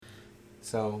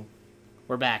So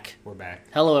We're back. we're back.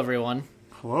 Hello, everyone.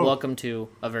 Hello. Welcome to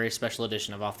a very special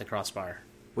edition of Off the Crossbar.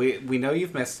 We know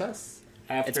you've missed us.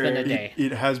 After It's been a day.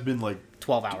 It has been like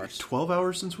 12 hours. 12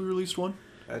 hours since we released one?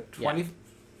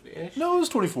 20-ish? No, it was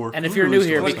 24. And if We you're new released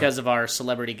here last because of our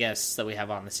celebrity guests that we have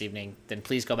on this evening, then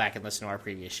please go back and listen to our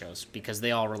previous shows because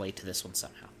they all relate to this one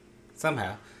somehow.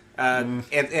 Somehow.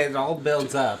 It all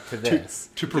builds up to night. this.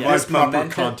 To provide This proper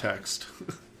momentum- context.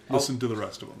 Listen to the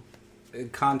rest of them.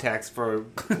 Context for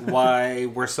why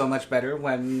we're so much better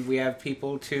when we have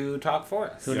people to talk for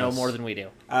us. Who know Yes. more than we do.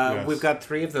 Yes. We've got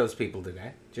 3 of those people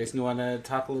today. Jason, you want to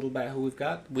talk a little about who we've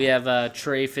got? We have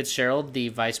Trey Fitzgerald, the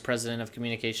Vice President of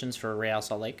Communications for Real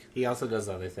Salt Lake. He also does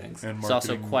other things. And He's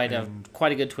also marketing quite a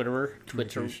and good tweeter.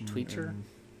 communication Tweeter? and-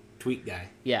 Tweet guy.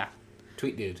 Yeah.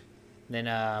 Tweet dude. Then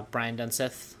Brian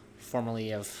Dunseth,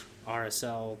 formerly of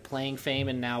RSL playing fame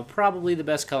and now probably the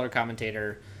best color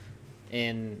commentator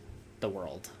in the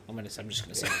world. I'm just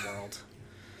gonna say the world.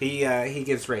 He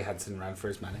gives Ray Hudson a run for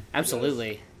his money.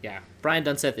 Absolutely, yeah. Brian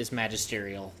Dunseth is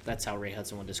magisterial. That's how Ray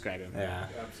Hudson would describe him. Yeah.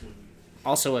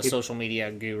 Also a social media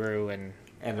guru, and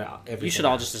And you should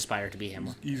all just aspire to be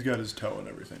him. He's got his toe and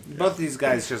everything. Both these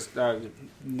guys just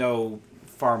know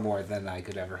far more than I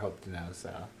could ever hope to know.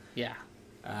 So, Yeah,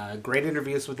 great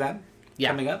interviews with them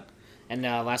coming up. And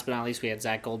last but not least, we had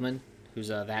Zach Goldman, who's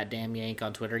that damn Yank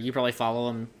on Twitter. You probably follow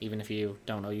him, even if you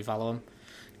don't know you follow him.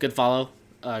 Good follow.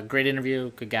 Great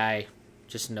interview. Good guy.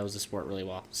 Just knows the sport really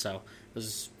well. So it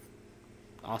was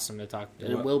awesome to talk.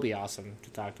 It will be awesome to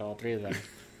talk to all 3 of them.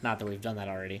 Not that we've done that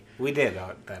already. We did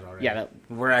that already. Yeah,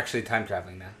 we're actually time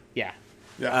traveling now. Yeah.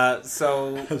 Yeah.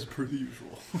 So, as per the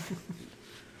usual.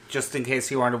 just in case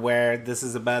you aren't aware, this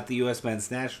is about the U.S. men's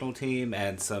national team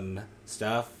and some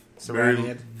stuff surrounding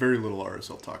Very, it. very little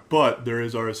RSL talk. But there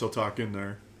is RSL talk in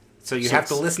there. So you have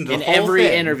to listen to In the whole every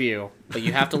thing. interview, but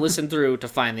you have to listen through to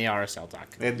find the RSL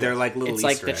talk. They're like little It's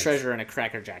like Easter the eggs. treasure in a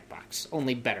Cracker Jack box,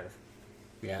 only better.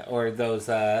 Yeah, or those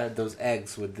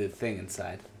eggs with the thing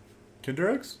inside. Kinder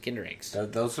Eggs? Kinder eggs.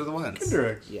 Those are the ones. Kinder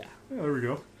Eggs. Yeah. Yeah, there we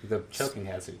go. The choking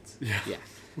hazards. Yeah. Yeah.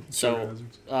 Sugar So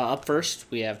hazards. up first,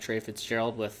 we have Trey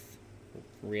Fitzgerald with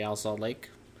Real Salt Lake,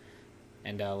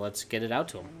 and let's get it out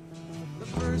to him. The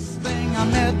first thing I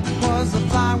met was a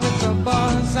fly with a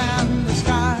buzz and the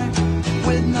sky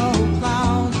with no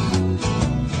clouds.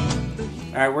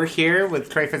 All right, we're here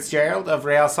with Trey Fitzgerald of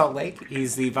Real Salt Lake.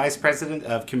 He's the Vice President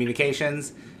of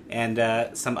Communications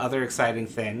and some other exciting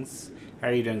things. How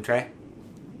are you doing, Trey?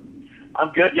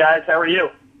 I'm good, guys. How are you?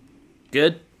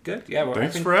 Good. Good. Yeah. Well,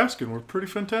 Thanks for asking. We're pretty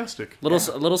fantastic.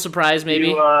 Little surprise,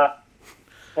 maybe.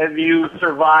 Have you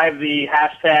survived the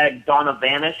hashtag Donna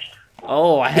vanished?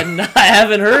 Oh, I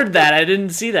haven't heard that. I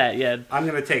didn't see that yet. I'm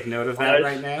going to take note of that Yes.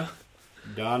 right now.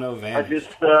 Dono I Van.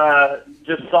 just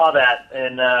saw that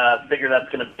and figured that's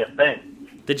going to be a thing.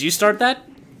 Did you start that?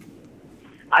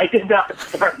 I did not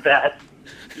start that.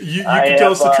 You can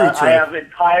tell us the truth, I Trey. have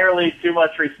entirely too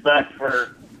much respect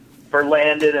for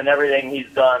Landon and everything he's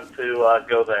done to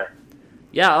go there.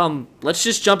 Yeah. Let's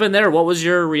just jump in there. What was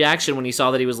your reaction when you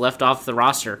saw that he was left off the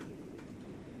roster?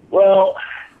 Well,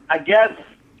 I guess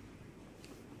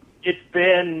it's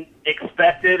been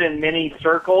expected in many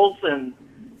circles, and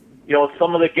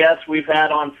some of the guests we've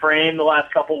had on Frame the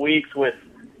last couple weeks with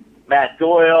Matt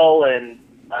Doyle and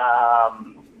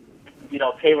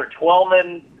Taylor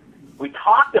Twellman, we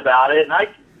talked about it, and I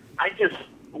just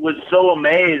was so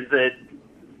amazed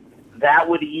that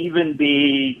would even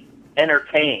be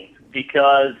entertained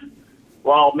because,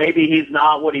 while maybe he's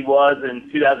not what he was in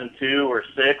 2002 or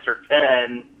 6 or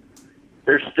 10,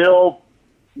 there's still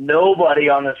nobody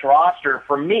on this roster,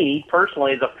 for me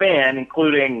personally as a fan,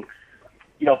 including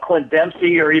Clint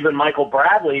Dempsey or even Michael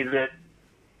Bradley,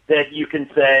 that you can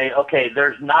say, okay,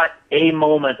 there's not a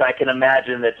moment I can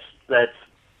imagine that's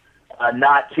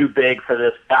not too big for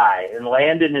this guy. And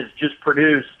Landon has just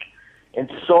produced in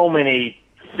so many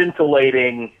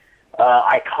scintillating,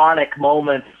 iconic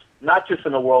moments, not just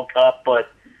in the World Cup,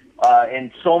 but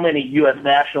in so many U.S.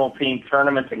 national team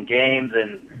tournaments and games.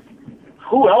 And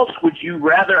who else would you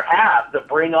rather have to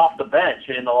bring off the bench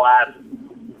in the last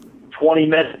 20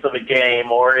 minutes of a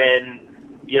game, or in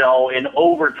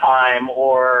overtime,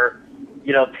 or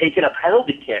taking a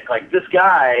penalty kick? Like, this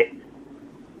guy,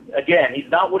 again, he's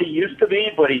not what he used to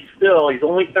be, but he's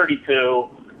only 32.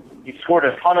 He scored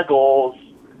a ton of goals,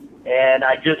 and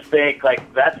I just think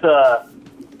that's a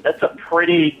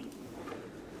pretty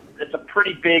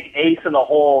big ace in the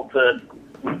hole to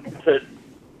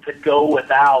go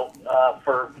without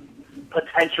for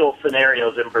potential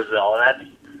scenarios in Brazil,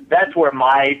 and that's where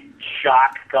my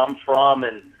shock comes from.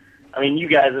 And I mean, you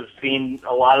guys have seen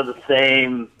a lot of the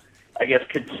same I guess,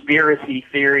 conspiracy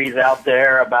theories out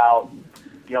there about,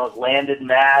 is Landon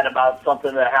mad about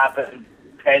something that happened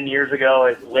 10 years ago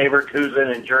at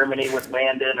Leverkusen in Germany with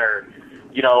Landon, or,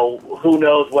 who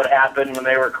knows what happened when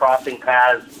they were crossing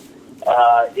paths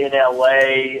in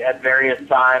LA at various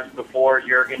times before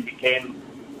Jurgen became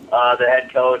the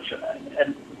head coach.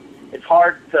 And it's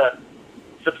hard to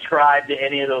subscribe to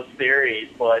any of those theories,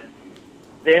 but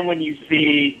then when you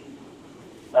see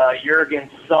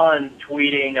Jurgen's son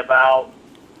tweeting about,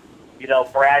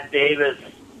 Brad Davis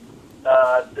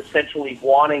essentially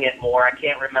wanting it more. I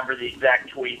can't remember the exact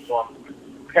tweet, so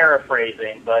I'm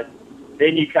paraphrasing, but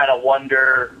then you kind of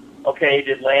wonder, okay,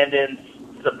 did Landon's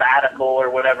sabbatical or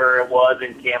whatever it was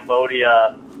in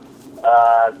Cambodia,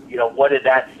 what did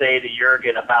that say to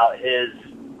Jurgen about his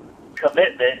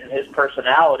commitment and his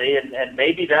personality? And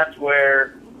maybe that's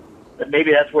where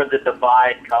the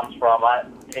divide comes from.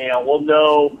 We'll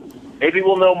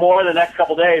know more in the next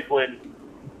couple days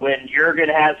when Jurgen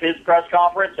has his press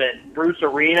conference and Bruce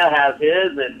Arena has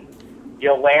his, and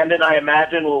Landon, I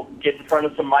imagine, will get in front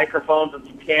of some microphones and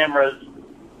some cameras,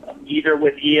 either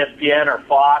with ESPN or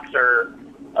Fox, or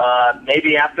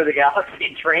maybe after the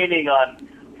Galaxy training on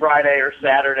Friday or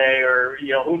Saturday, or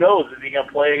who knows? Is he going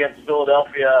to play against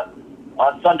Philadelphia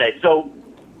on Sunday? So,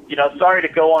 sorry to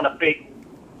go on a big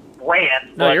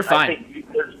rant. No, you're fine. I think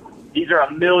these are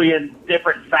a million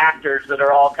different factors that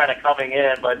are all kind of coming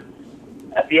in, but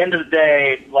at the end of the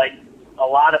day, like a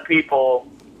lot of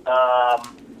people,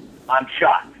 I'm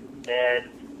shocked. And,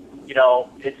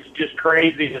 it's just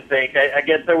crazy to think. I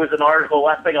guess there was an article,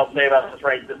 last thing I'll say about this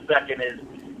right this second is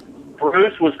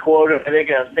Bruce was quoted, I think,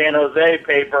 in a San Jose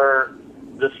paper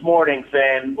this morning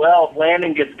saying, well, if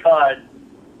Landon gets cut,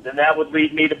 then that would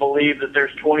lead me to believe that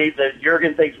that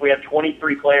Jurgen thinks we have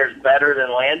 23 players better than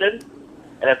Landon.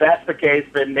 And if that's the case,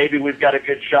 then maybe we've got a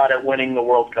good shot at winning the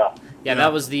World Cup. Yeah,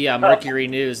 that was the Mercury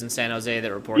News in San Jose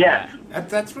that reported that.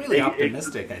 That's really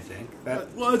optimistic, I think.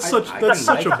 That's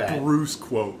such a Bruce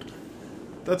quote.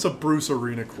 That's a Bruce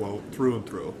Arena quote through and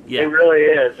through. Yeah. It really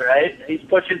is, right? He's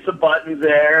pushing some buttons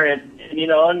there, and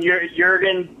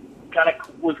Jurgen kind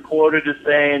of was quoted as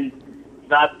saying,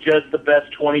 it's not just the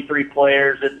best 23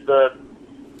 players, it's the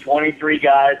 23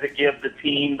 guys that give the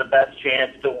team the best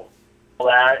chance to win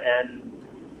that, and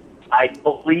I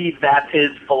believe that's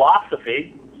his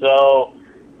philosophy. So,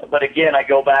 but again, I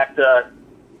go back to,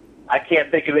 I can't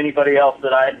think of anybody else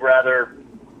that I'd rather,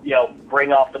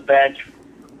 bring off the bench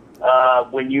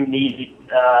when you need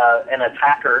an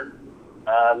attacker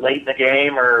late in the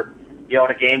game, or in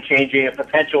a game-changing, a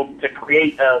potential to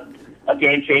create a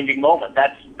game-changing moment.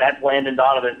 That's Landon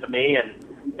Donovan to me, and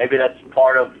maybe that's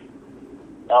part of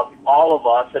all of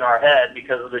us in our head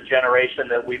because of the generation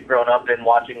that we've grown up in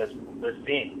watching this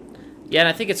team. Yeah, and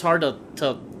I think it's hard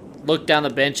to look down the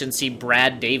bench and see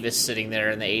Brad Davis sitting there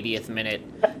in the 80th minute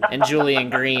and Julian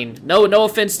Green. No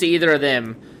offense to either of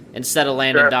them, instead of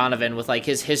Landon Donovan with like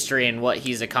his history and what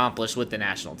he's accomplished with the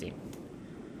national team.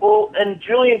 Well, and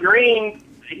Julian Green,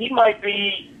 he might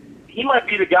be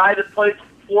the guy that plays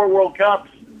 4 World Cups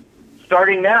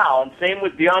starting now, and same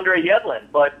with DeAndre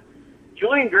Yedlin. But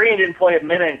Julian Green didn't play a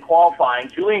minute in qualifying.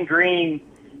 Julian Green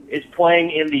is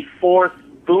playing in the 4th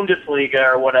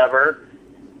Bundesliga or whatever.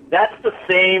 That's the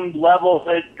same level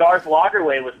that Garth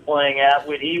Lagerwey was playing at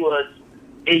when he was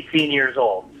 18 years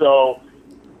old. So,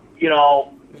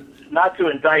 not to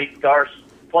indict Garth's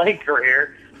playing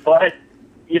career, but,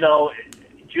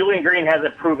 Julian Green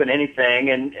hasn't proven anything.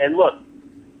 And look,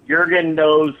 Jurgen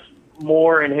knows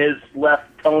more in his left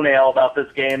toenail about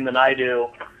this game than I do,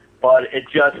 but it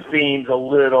just seems a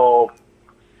little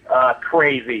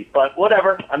crazy. But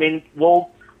whatever. I mean, we'll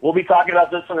be talking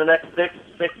about this in the next 6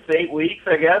 to 8 weeks,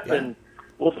 I guess, and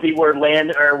we'll see where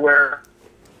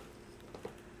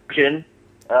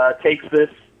takes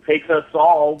us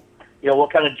all.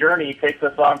 What kind of journey takes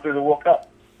us on through the World Cup.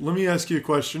 Let me ask you a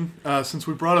question. Since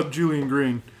we brought up Julian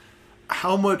Green,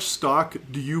 how much stock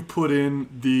do you put in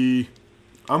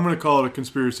I'm going to call it a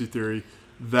conspiracy theory,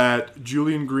 that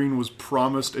Julian Green was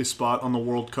promised a spot on the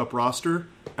World Cup roster,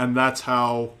 and that's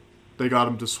how they got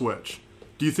him to switch?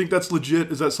 Do you think that's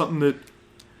legit? Is that something that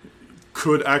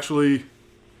could actually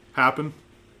happen?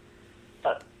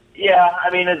 Yeah, I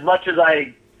mean, as much as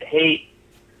I hate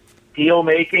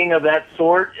deal-making of that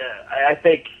sort, I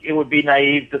think it would be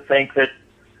naive to think that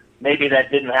maybe that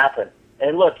didn't happen.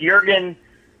 And look, Jurgen's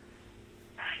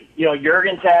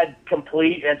had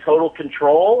complete and total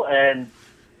control, and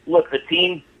look, the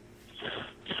team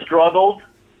struggled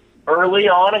early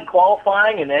on in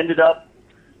qualifying and ended up,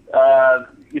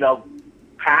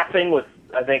 passing with,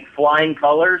 I think, flying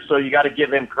colors, so you got to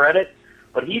give him credit.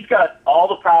 But he's got all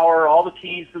the power, all the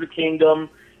keys to the kingdom.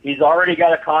 He's already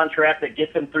got a contract that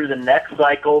gets him through the next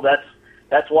cycle.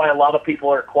 That's why a lot of people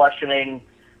are questioning,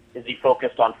 is he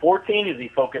focused on 14? Is he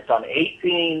focused on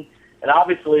 18? And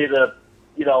obviously,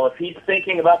 if he's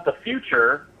thinking about the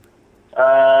future,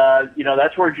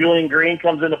 that's where Julian Green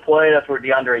comes into play. That's where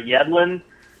DeAndre Yedlin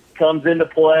comes into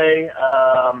play.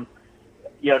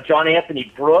 John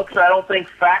Anthony Brooks, I don't think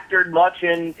factored much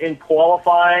in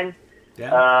qualifying.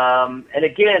 Yeah. And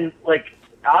again,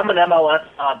 I'm an MLS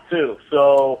snob too,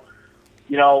 so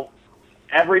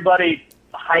everybody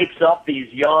hypes up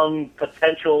these young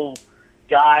potential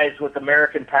guys with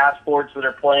American passports that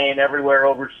are playing everywhere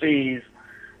overseas.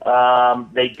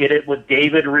 They did it with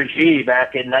David Regie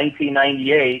back in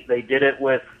 1998. They did it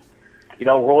with,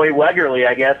 Roy Wegerle,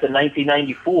 I guess, in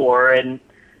 1994. And,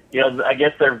 I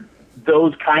guess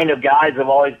those kind of guys have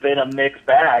always been a mixed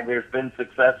bag. There's been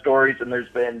success stories and there's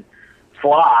been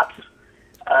flops.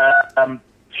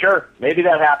 Sure, maybe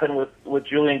that happened with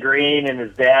Julian Green and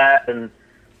his dad and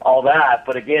all that.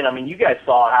 But again, you guys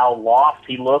saw how lost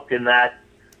he looked in that,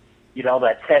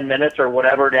 that 10 minutes or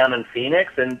whatever down in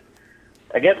Phoenix. And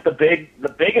I guess the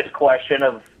biggest question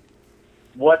of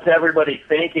what's everybody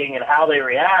thinking and how they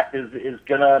react is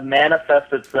going to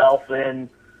manifest itself in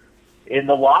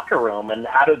the locker room. And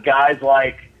how do guys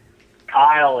like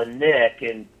Kyle and Nick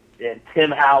and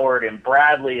Tim Howard and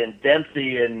Bradley and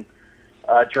Dempsey and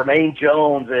Jermaine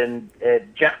Jones and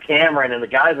Jeff Cameron and the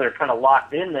guys that are kind of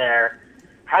locked in there,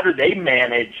 how do they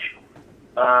manage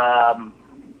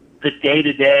the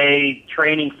day-to-day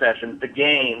training sessions, the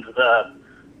games, the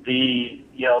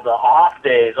off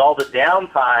days, all the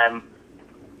downtime,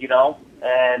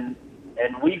 and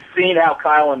we've seen how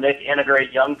Kyle and Nick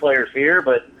integrate young players here,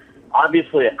 but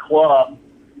obviously a club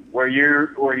where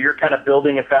you're kind of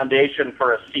building a foundation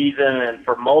for a season and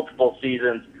for multiple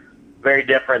seasons, very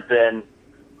different than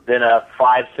a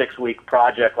 5-6 week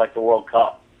project like the World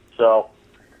Cup. So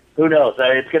who knows?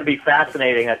 It's going to be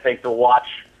fascinating, I think, to watch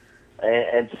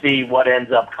and see what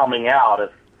ends up coming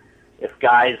out. If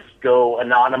guys go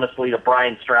anonymously to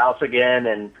Brian Strauss again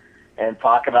and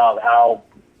talk about how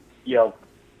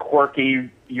quirky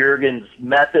Jurgen's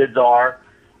methods are,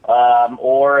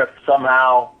 or if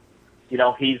somehow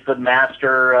he's the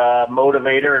master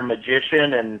motivator and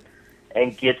magician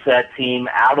and gets that team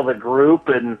out of the group.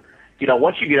 And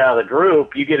once you get out of the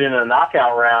group, you get into the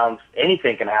knockout rounds,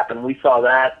 anything can happen. We saw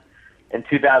that in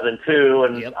 2002,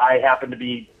 and Yep. I happened to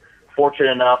be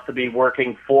fortunate enough to be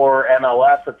working for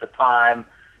MLS at the time,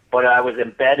 but I was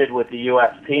embedded with the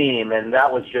U.S. team, and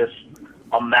that was just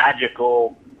a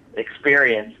magical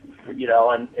experience,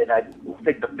 and I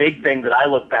think the big thing that I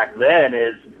look back then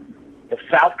is if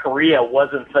South Korea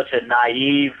wasn't such a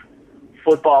naive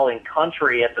footballing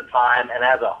country at the time and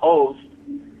as a host,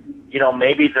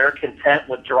 maybe they're content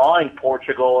with drawing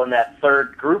Portugal in that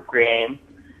third group game,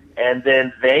 and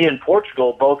then they and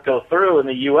Portugal both go through, and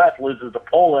the U.S. loses to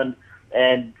Poland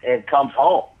and comes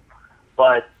home.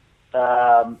 But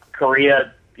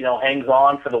Korea, hangs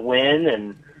on for the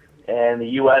win, and the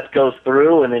U.S. goes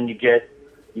through, and then you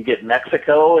get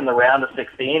Mexico in the round of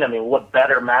 16. What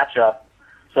better matchup?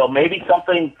 So maybe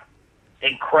something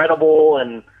incredible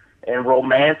and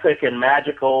romantic and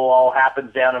magical all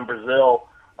happens down in Brazil,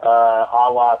 a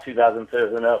la 2002.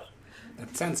 Who knows?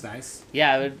 That sounds nice.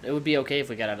 Yeah, it would be okay if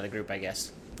we got out of the group, I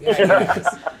guess. Yeah,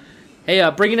 Hey,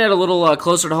 bringing it a little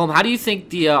closer to home, how do you think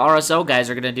the RSL guys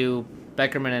are going to do,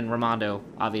 Beckerman and Raimondo,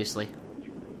 obviously?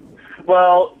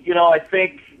 Well, I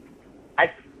think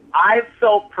I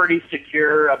felt pretty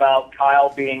secure about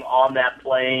Kyle being on that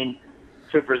plane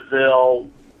to Brazil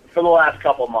for the last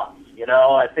couple months.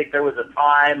 I think there was a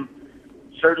time,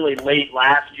 certainly late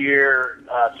last year,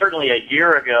 certainly a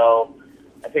year ago,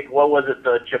 I think, what was it,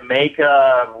 the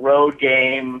Jamaica road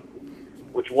game,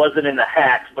 which wasn't in the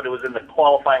Hex, but it was in the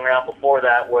qualifying round before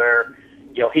that, where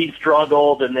he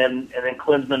struggled, and then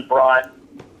Klinsmann brought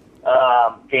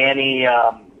Danny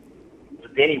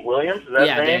Williams. Is that his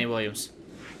name? Danny Williams.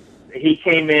 He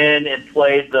came in and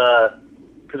played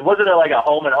because wasn't it like a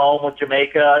home and home with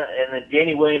Jamaica, and then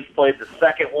Danny Williams played the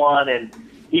second one, and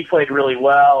he played really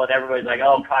well, and everybody's like,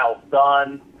 oh, Kyle's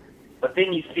done. But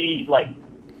then you see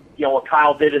what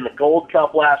Kyle did in the Gold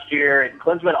Cup last year, and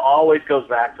Klinsmann always goes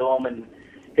back to him, and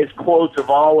his quotes have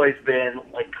always been,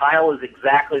 Kyle is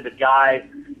exactly the guy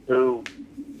who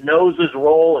knows his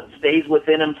role and stays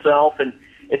within himself, and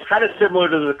it's kind of similar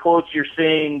to the quotes you're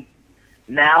seeing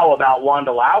now about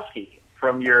Wondolowski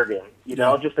from Jurgen.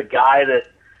 Just a guy that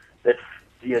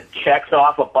checks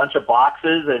off a bunch of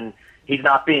boxes, and he's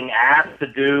not being asked to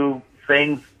do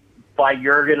things by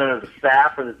Jurgen and his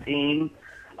staff or the team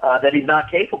that he's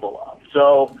not capable of.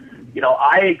 So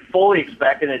I fully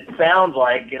expect, and it sounds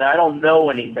like, and I don't know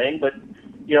anything, but,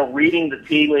 reading the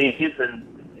tea leaves, and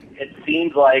it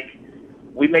seems like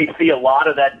we may see a lot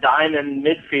of that diamond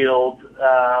midfield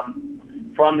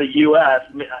from the U.S.,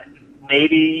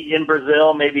 maybe in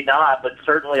Brazil, maybe not, but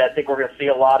certainly I think we're going to see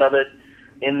a lot of it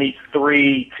in these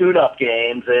 3 tune-up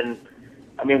games. And,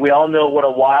 I mean, we all know what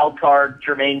a wild card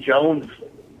Jermaine Jones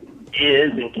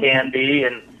is and can be,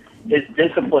 and his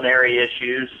disciplinary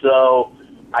issues. So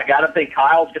I got to think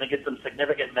Kyle's going to get some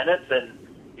significant minutes. And,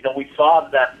 we saw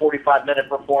that 45-minute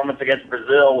performance against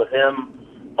Brazil with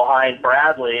him behind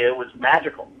Bradley. It was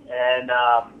magical. And,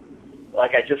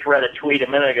 like I just read a tweet a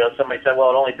minute ago, somebody said, well,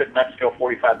 it only took Mexico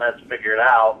 45 minutes to figure it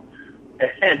out.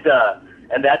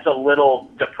 And that's a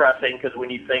little depressing because when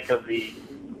you think of the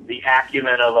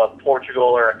acumen of a Portugal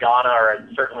or a Ghana or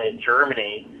certainly a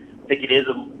Germany, I think it is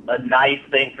a nice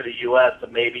thing for the U.S. to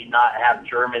maybe not have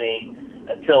Germany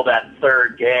until that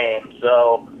 3rd game.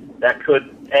 So that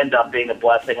could end up being a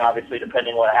blessing, obviously,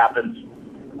 depending what happens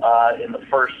in the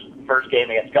first game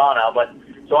against Ghana. But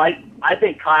so I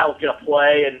think Kyle's going to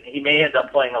play, and he may end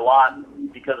up playing a lot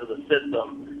because of the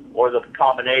system or the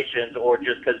combinations, or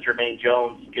just because Jermaine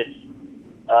Jones gets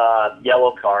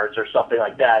yellow cards or something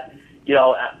like that.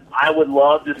 I would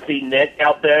love to see Nick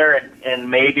out there, and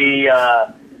maybe in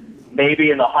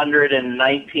the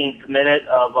 119th minute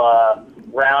of a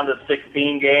round of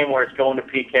 16 game where it's going to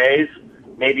PKs,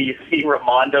 maybe you see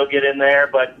Raimondo get in there,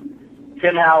 but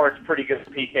Tim Howard's pretty good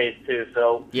at PKs too,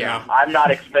 so Yeah. I'm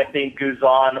not expecting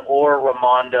Guzan or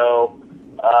Raimondo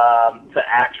to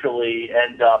actually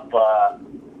end up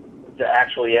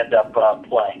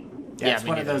playing. Yeah, it's me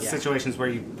one of neither, those yeah. situations where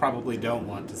you probably don't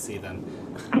want to see them.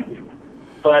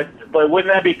 But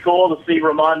wouldn't that be cool to see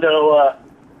Raimondo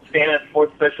stand at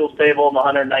fourth official's table in the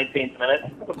 119th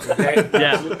minute?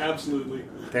 Yeah. Absolutely.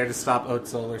 There to stop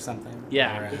Otzel or something.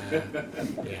 Yeah. Or,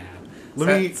 yeah.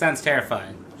 Let me- Sounds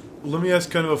terrifying. Let me ask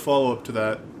kind of a follow-up to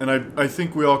that, and I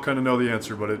think we all kind of know the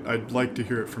answer, but I'd like to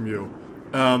hear it from you.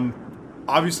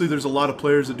 Obviously, there's a lot of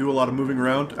players that do a lot of moving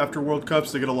around after World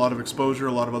Cups. They get a lot of exposure.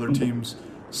 A lot of other teams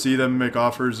see them, make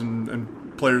offers,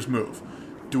 and players move.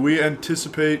 Do we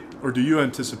anticipate, or do you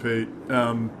anticipate,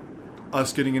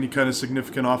 us getting any kind of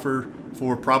significant offer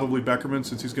for probably Beckerman,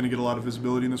 since he's going to get a lot of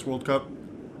visibility in this World Cup,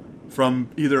 from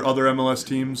either other MLS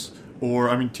teams or,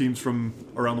 teams from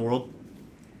around the world?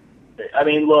 I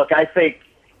mean, look, I think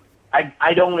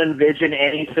I don't envision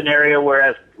any scenario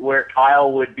where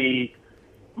Kyle would be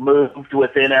moved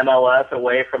within MLS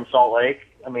away from Salt Lake.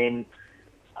 I mean,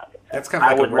 That's kind of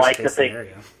like I would a worst like case to think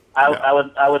scenario.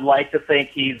 I would like to think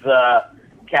he's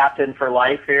captain for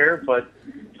life here, but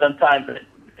sometimes the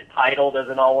title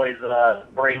doesn't always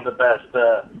bring the best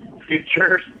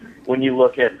futures when you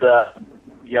look at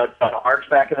John Hart's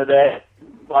back in the day.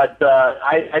 But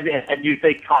I do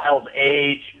think Kyle's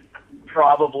age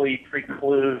probably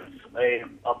precludes a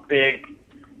big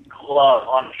club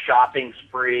on a shopping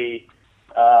spree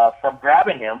from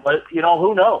grabbing him. But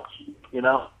who knows?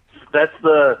 That's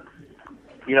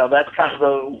that's kind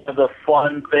of the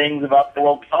fun things about the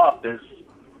World Cup is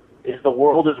the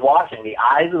world is watching. The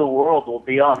eyes of the world will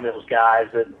be on those guys,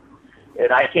 and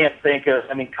I can't think of.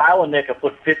 I mean, Kyle and Nick have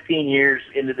put 15 years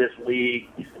into this league.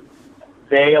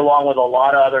 They, along with a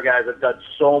lot of other guys, have done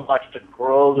so much to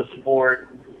grow the sport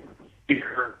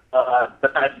here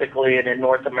domestically and in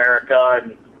North America.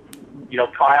 And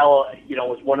Kyle,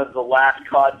 was one of the last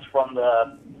cuts from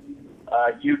the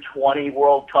U20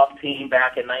 World Cup team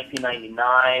back in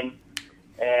 1999.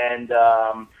 And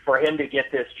for him to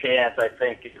get this chance, I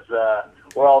think is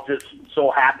we're all just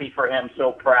so happy for him,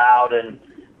 so proud, and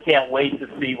can't wait to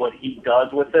see what he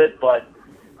does with it. But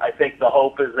I think the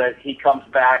hope is that he comes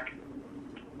back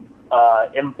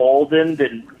emboldened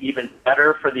and even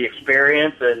better for the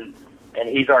experience, and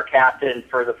he's our captain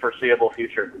for the foreseeable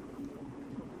future.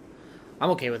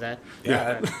 I'm okay with that.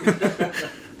 Yeah,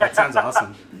 that sounds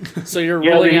awesome. So you're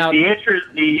ruling out.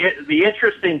 The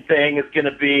interesting thing is going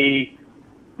to be,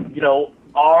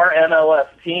 our MLS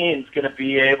team's going to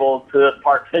be able to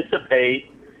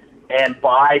participate and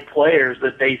buy players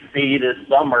that they see this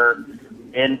summer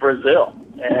in Brazil.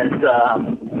 And,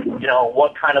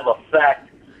 what kind of effect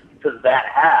does that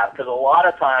have? Because a lot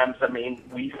of times,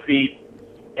 we see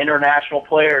international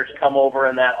players come over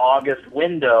in that August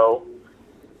window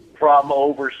from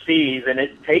overseas, and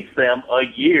it takes them a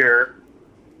year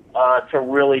to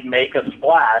really make a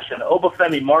splash. And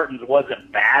Obafemi Martins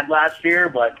wasn't bad last year,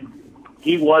 but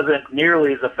he wasn't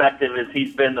nearly as effective as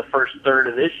he's been the first third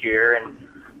of this year. And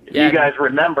if you guys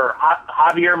remember,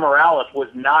 Javier Morales was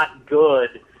not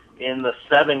good in the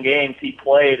 7 games he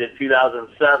played in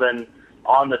 2007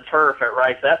 on the turf at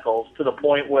Rice Eccles, to the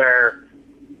point where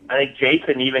I think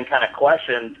Jason even kind of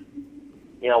questioned,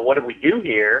 what did we do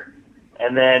here?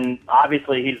 And then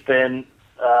obviously he's been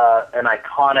an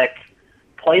iconic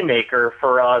playmaker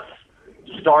for us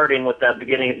starting with that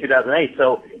beginning of 2008.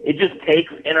 So it just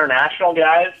takes international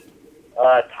guys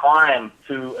time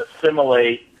to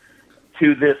assimilate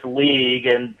to this league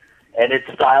and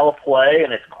its style of play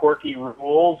and its quirky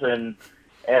rules and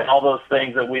all those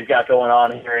things that we've got going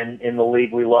on here in the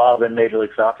league we love in Major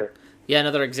League Soccer. Yeah,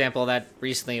 another example of that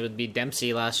recently would be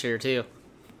Dempsey last year, too.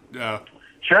 Yeah.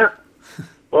 Sure.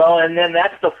 Well, and then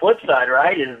that's the flip side,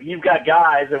 right? Is you've got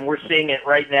guys, and we're seeing it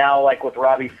right now, like with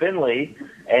Robbie Finley,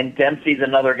 and Dempsey's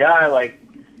another guy, like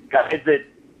guys that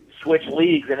switch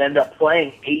leagues and end up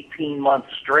playing 18 months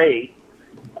straight.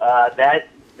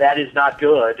 That is not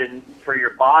good, and for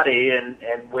your body, and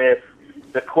with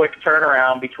the quick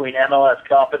turnaround between MLS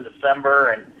Cup in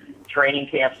December and training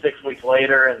camp 6 weeks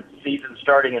later and season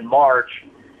starting in March.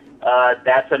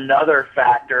 That's another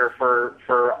factor for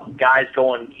guys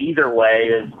going either way.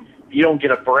 Is if you don't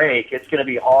get a break, it's going to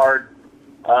be hard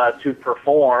to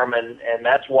perform, and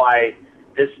that's why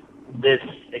this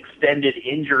extended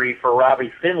injury for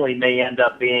Robbie Finley may end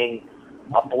up being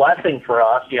a blessing for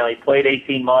us. He played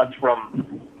 18 months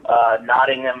from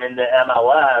Nottingham into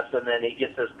MLS, and then he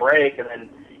gets his break, and then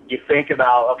you think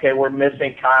about, okay, we're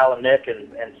missing Kyle and Nick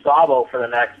and Sabo for the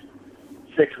next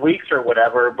 6 weeks or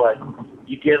whatever, but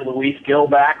you get Luis Gil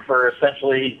back for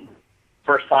essentially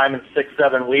first time in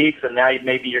 6-7 weeks, and now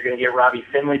maybe you're going to get Robbie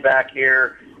Finley back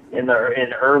here in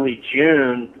early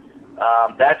June.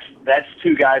 That's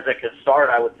two guys that could start,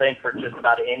 I would think, for just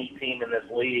about any team in this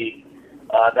league.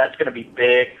 That's going to be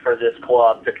big for this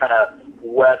club to kind of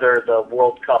weather the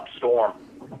World Cup storm.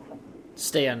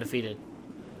 Stay undefeated.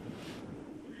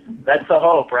 That's the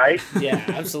hope, right? Yeah,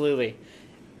 absolutely.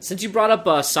 Since you brought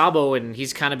up Sabo, and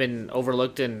he's kind of been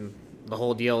overlooked in the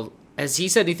whole deal, has he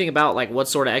said anything about what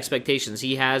sort of expectations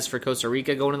he has for Costa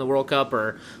Rica going in the World Cup,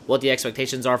 or what the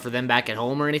expectations are for them back at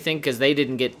home or anything? Because they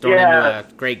didn't get thrown into a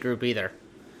great group either.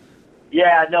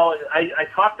 Yeah, no, I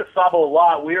talked to Sabo a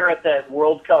lot. We were at that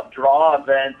World Cup draw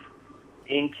event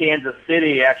in Kansas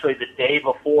City, actually the day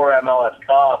before MLS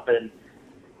Cup, and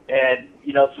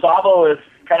Sabo is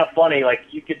kind of funny.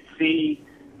 You could see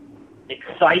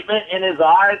excitement in his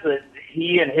eyes that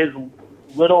he and his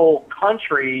little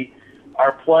country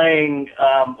are playing.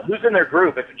 Who's in their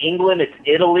group? It's England, it's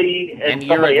Italy, and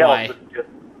somebody Uruguay. else.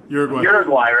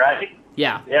 Uruguay, right?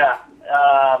 Yeah. Yeah.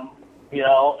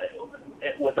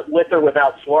 With or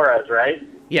without Suarez, right?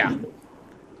 Yeah.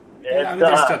 Yeah,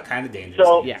 they're still kind of dangerous.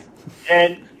 So, Yeah.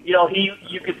 And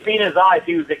you could see in his eyes,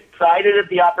 he was excited at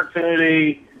the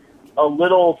opportunity. A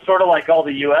little sort of like all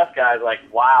the U.S. guys, like,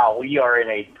 wow, we are in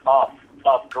a tough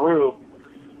group.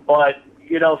 But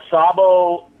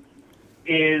Sabo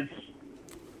is,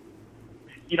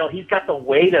 he's got the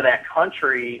weight of that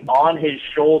country on his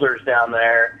shoulders down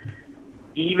there,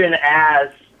 even as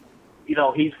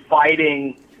he's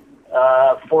fighting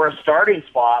for a starting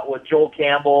spot with Joel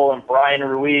Campbell and Brian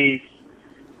Ruiz,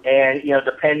 and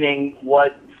depending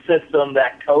what system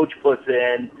that coach puts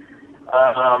in,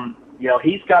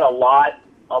 he's got a lot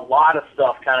of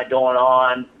stuff kind of going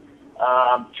on.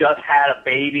 Just had a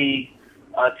baby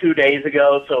 2 days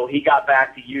ago, so he got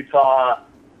back to Utah.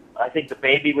 I think the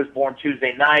baby was born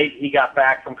Tuesday night. He got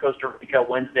back from Costa Rica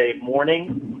Thursday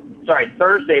morning.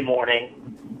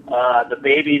 The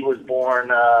baby was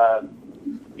born,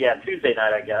 Tuesday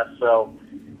night, I guess. So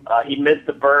he missed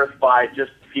the birth by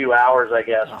just a few hours, I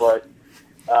guess. But,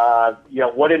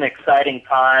 what an exciting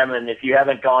time. And if you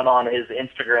haven't gone on his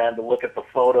Instagram to look at the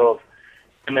photo of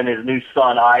him and his new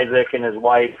son, Isaac, and his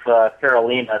wife,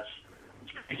 Carolina,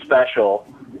 it's pretty special.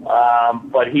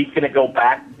 But he's going to go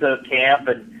back to camp,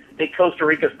 and I think Costa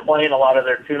Rica's playing a lot of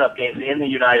their tune-up games in the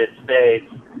United States.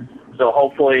 So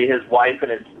hopefully his wife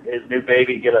and his new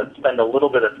baby get to spend a little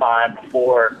bit of time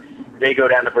before they go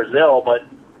down to Brazil. But,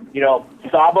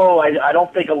 Sabo, I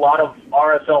don't think a lot of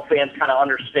RSL fans kind of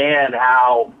understand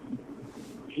how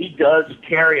he does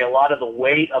carry a lot of the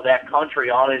weight of that country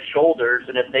on his shoulders.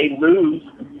 And if they lose,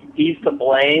 he's to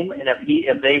blame. And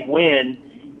if they win,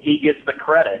 he gets the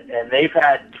credit. And they've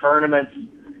had tournaments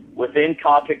within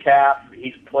CONCACAF.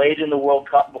 He's played in the World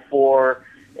Cup before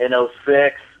in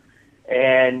 2006.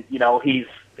 And, he's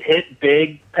hit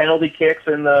big penalty kicks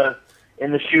in the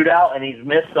shootout, and he's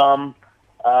missed some,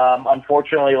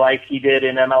 unfortunately, like he did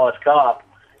in MLS Cup.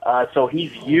 So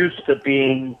he's used to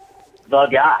being the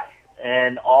guy,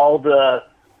 and all the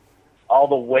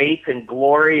weight and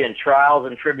glory and trials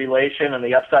and tribulation and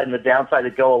the upside and the downside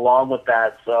that go along with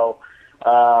that. So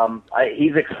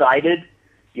he's excited.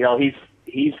 He's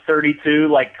he's 32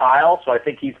 like Kyle, so I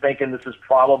think he's thinking this is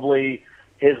probably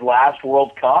his last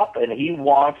World Cup, and he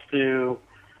wants to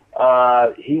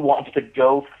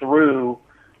go through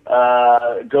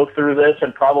this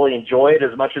and probably enjoy it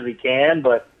as much as he can.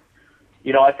 But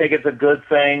I think it's a good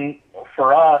thing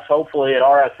for us, hopefully at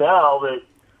RSL, that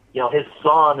his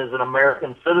son is an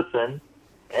American citizen,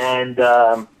 and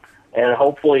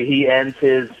hopefully he ends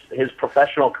his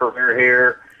professional career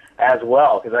here as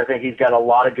well, because I think he's got a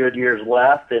lot of good years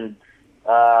left, and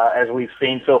as we've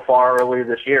seen so far earlier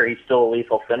this year, he's still a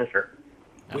lethal finisher.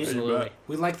 Absolutely.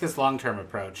 We like this long-term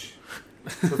approach.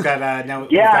 We've got right?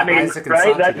 Isaac and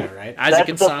Santi now, right? Isaac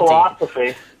and That's the Santi.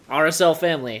 philosophy. RSL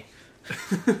family.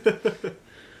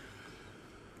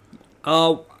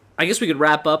 I guess we could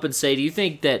wrap up and say, do you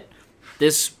think that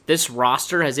this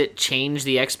roster, has it changed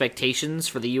the expectations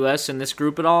for the U.S. in this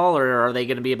group at all, or are they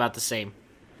going to be about the same?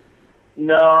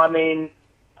 No, I mean,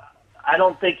 I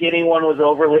don't think anyone was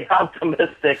overly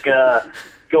optimistic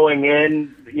going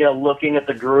in, looking at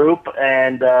the group.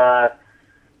 And,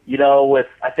 with,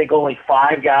 I think, only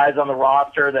 5 guys on the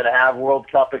roster that have World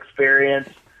Cup experience,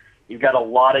 you've got a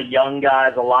lot of young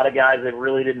guys, a lot of guys that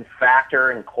really didn't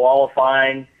factor in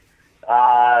qualifying.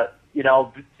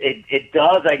 It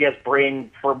does, I guess,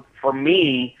 bring, for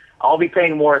me, I'll be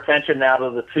paying more attention now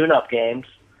to the tune-up games,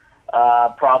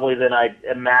 probably than I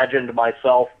imagined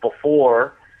myself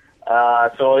before.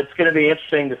 So it's going to be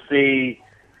interesting to see,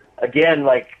 again,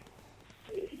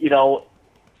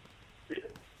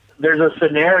 there's a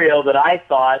scenario that I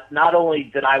thought, not only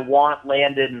did I want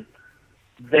Landon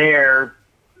there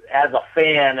as a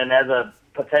fan and as a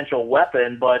potential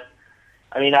weapon, but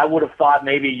I would have thought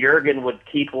maybe Jurgen would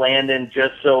keep Landon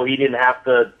just so he didn't have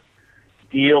to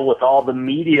deal with all the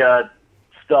media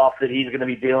stuff that he's going to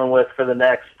be dealing with for the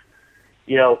next,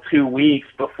 2 weeks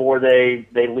before they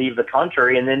leave the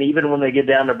country, and then even when they get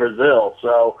down to Brazil.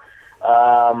 So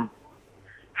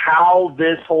how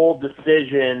this whole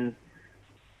decision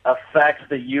affects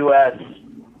the U.S.,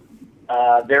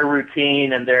 their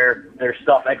routine and their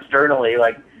stuff externally,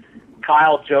 like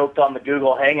Kyle joked on the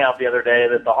Google Hangout the other day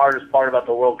that the hardest part about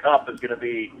the World Cup is going to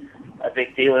be, I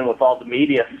think, dealing with all the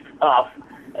media stuff.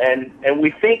 And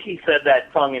we think he said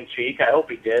that tongue in cheek. I hope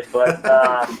he did, but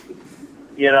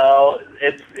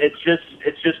it's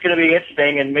just going to be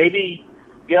interesting. And maybe,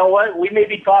 we may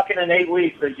be talking in 8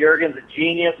 weeks that Jurgen's a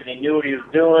genius and he knew what he was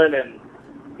doing and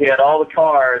he had all the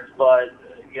cards, but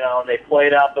they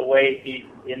played out the way he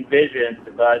envisioned.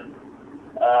 But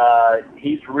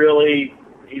he's really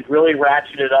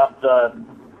ratcheted up the,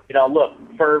 look,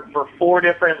 for 4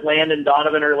 different Landon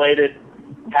Donovan related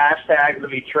hashtags to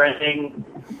be trending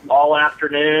all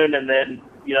afternoon, and then,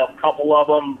 a couple of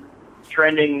them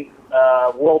trending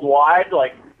worldwide.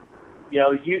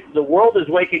 The world is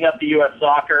waking up to U.S.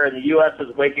 soccer, and the U.S.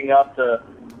 is waking up to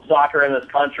soccer in this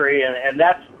country, and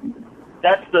that's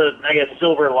the, I guess,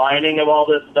 silver lining of all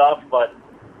this stuff. But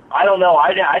I don't know.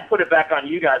 I'd put it back on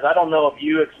you guys. I don't know if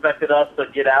you expected us to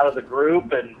get out of the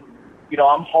group, and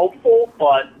I'm hopeful,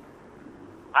 but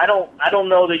I don't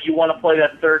know that you want to play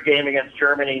that 3rd game against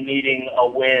Germany needing a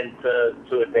win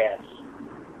to advance.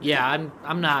 Yeah,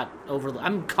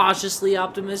 I'm cautiously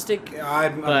optimistic.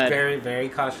 I'm very, very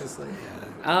cautiously.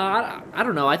 I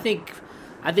don't know. I think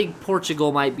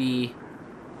Portugal might be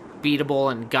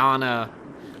beatable, and Ghana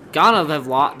have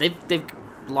lost. They've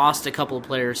lost a couple of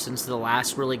players since the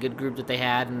last really good group that they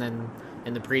had, and then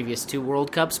in the previous 2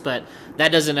 World Cups. But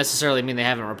that doesn't necessarily mean they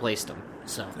haven't replaced them.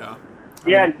 So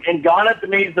yeah, and Ghana to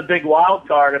me is the big wild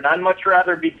card, and I'd much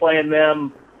rather be playing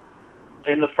them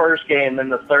in the 1st game than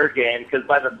the 3rd game, because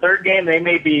by the 3rd game they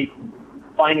may be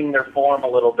finding their form a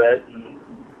little bit. And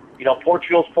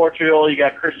Portugal's Portugal. You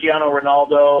got Cristiano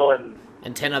Ronaldo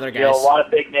and 10 other guys. A lot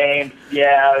of big names.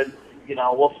 Yeah,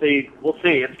 we'll see.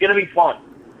 It's going to be fun.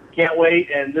 Can't wait.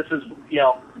 And this is,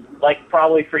 like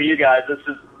probably for you guys, this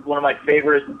is one of my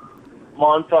favorite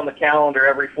months on the calendar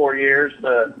every 4 years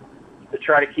to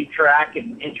try to keep track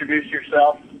and introduce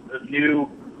yourself to new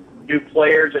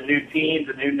players and new teams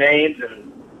and new names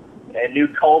and new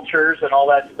cultures and all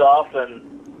that stuff. And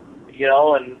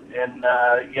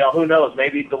who knows,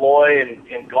 maybe Deloy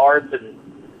and Garth and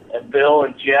Bill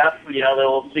and Jeff,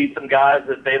 they'll see some guys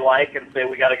that they like and say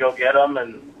we got to go get them,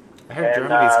 and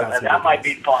that might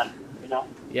be fun.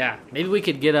 Yeah, maybe we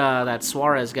could get that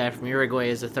Suarez guy from Uruguay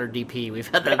as a 3rd DP. We've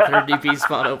had that 3rd DP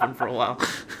spot open for a while.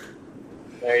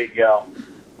 There you go.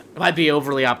 Might be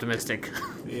overly optimistic.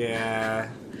 Yeah,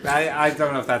 I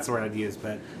don't know if that's the word I'd use,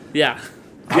 but yeah.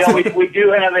 We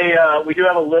do have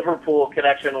a Liverpool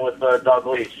connection with Doug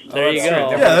Leach. There you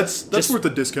go. Yeah, that's worth a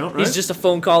discount, right? He's just a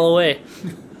phone call away.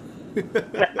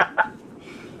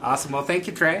 Awesome. Well, thank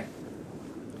you, Trey.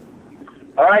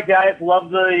 All right, guys. Love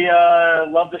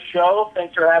the show.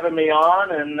 Thanks for having me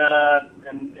on,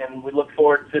 and we look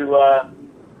forward to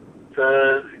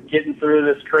getting through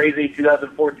this crazy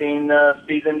 2014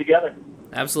 season together.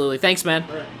 Absolutely. Thanks, man.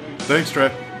 Thanks,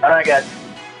 Trey. All right, guys.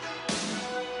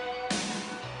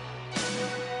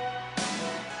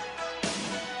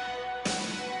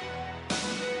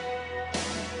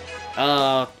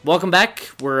 Welcome back.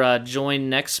 We're joined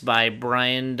next by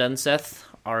Brian Dunseth,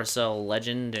 RSL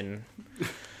legend and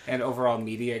overall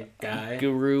media guy.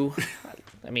 guru.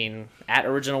 I mean, at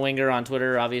Original Winger on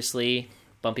Twitter, obviously.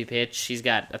 Bumpy Pitch. He's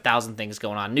got 1,000 things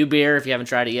going on. New beer, if you haven't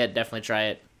tried it yet, definitely try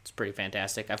it. It's pretty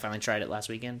fantastic. I finally tried it last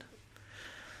weekend.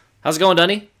 How's it going,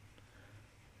 Dunny?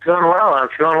 Going well. I'm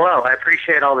feeling well. I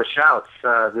appreciate all the shouts.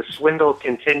 The swindle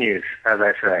continues, as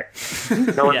I say.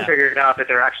 No one Yeah. figured out that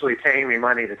they're actually paying me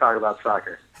money to talk about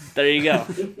soccer. There you go.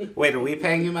 Wait, are we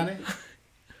paying you money?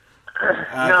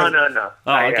 No.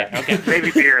 Oh, okay, okay.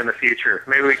 Maybe beer in the future.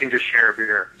 Maybe we can just share a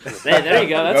beer. Hey, there you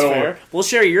go. That's That'll fair. work. We'll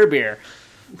share your beer.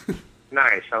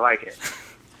 Nice. I like it.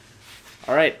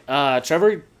 All right,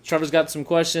 Trevor's got some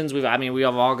questions. We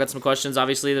have all got some questions.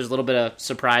 Obviously, there's a little bit of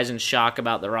surprise and shock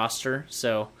about the roster,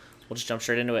 so we'll just jump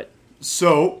straight into it.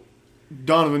 So,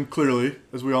 Donovan, clearly,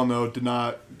 as we all know, did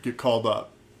not get called up.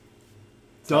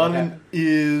 Donovan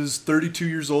is 32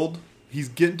 years old. He's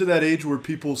getting to that age where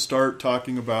people start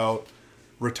talking about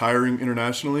retiring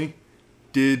internationally.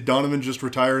 Did Donovan just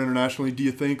retire internationally, do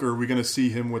you think, or are we going to see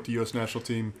him with the U.S. national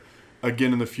team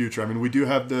again in the future? I mean, we do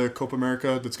have the Copa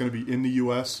America that's going to be in the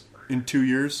U.S. in 2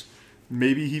 years.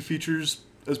 Maybe he features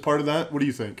as part of that. What do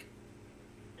you think?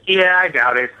 Yeah, I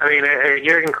doubt it. I mean,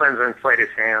 Jurgen Klinsmann played his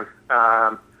hand.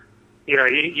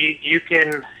 You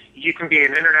can be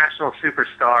an international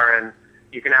superstar, and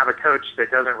you can have a coach that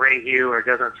doesn't rate you or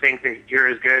doesn't think that you're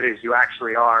as good as you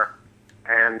actually are.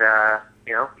 And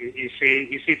you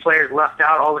see players left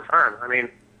out all the time. I mean,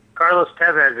 Carlos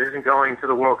Tevez isn't going to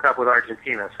the World Cup with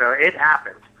Argentina, so it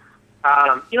happens.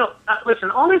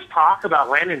 Listen, all this talk about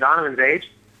Landon Donovan's age,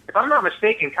 if I'm not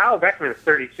mistaken, Kyle Beckman is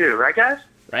 32, right, guys?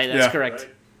 Right, that's Yeah. correct.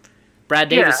 Brad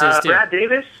Davis is too. Brad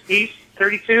Davis, he's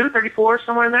 32, 34,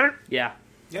 somewhere in there. Yeah.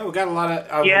 Yeah, we got a lot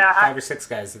of Yeah, 5 or 6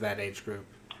 guys in that age group.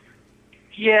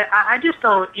 Yeah, I just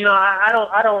don't. I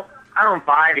don't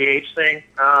buy the age thing.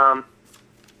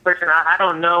 Listen, I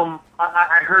don't know.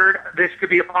 I heard this could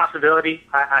be a possibility.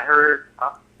 I heard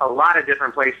a lot of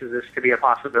different places this could be a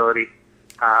possibility.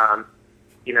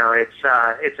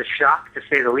 It's a shock to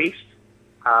say the least.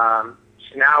 So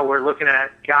now we're looking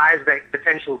at guys that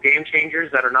potential game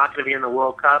changers that are not going to be in the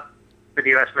World Cup for the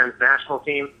U.S. men's national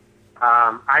team.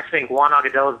 I think Juan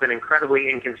Agudelo has been incredibly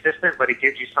inconsistent, but he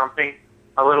gives you something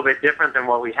a little bit different than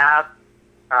what we have.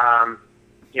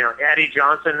 Eddie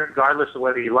Johnson, regardless of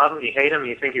whether you love him, you hate him,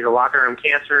 you think he's a locker room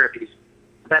cancer, if he's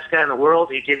the best guy in the world,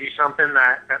 he gives you something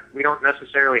that we don't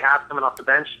necessarily have coming off the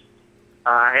bench.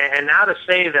 And now to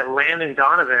say that Landon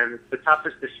Donovan, the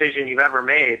toughest decision you've ever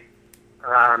made,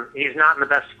 he's not in the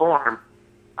best form.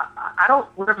 I don't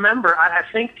remember. I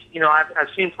think, I've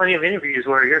seen plenty of interviews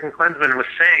where Jurgen Klinsmann was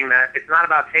saying that it's not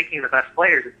about taking the best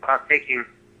players, it's about taking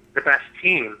the best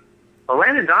team. Well,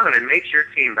 Landon Donovan makes your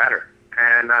team better.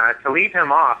 And to leave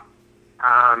him off,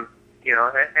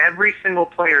 every single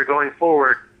player going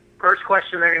forward, first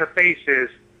question they're going to face is,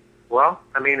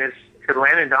 could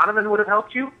Landon Donovan would have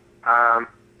helped you?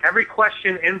 Every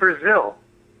question in Brazil,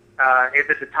 if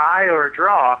it's a tie or a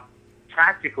draw,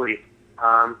 tactically,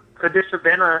 could this have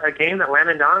been a game that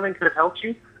Landon Donovan could have helped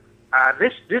you?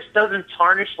 This doesn't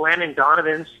tarnish Landon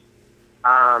Donovan's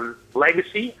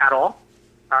legacy at all,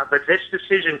 but this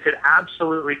decision could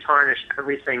absolutely tarnish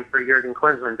everything for Jurgen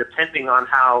Klinsmann, depending on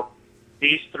how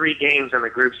these 3 games in the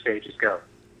group stages go.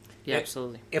 Yeah,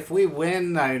 absolutely. If we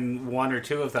win on 1 or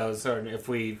 2 of those, or if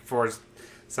we, for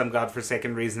some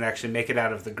godforsaken reason, actually make it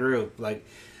out of the group,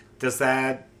 does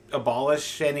that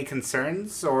abolish any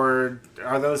concerns, or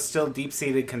are those still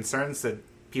deep-seated concerns that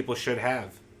people should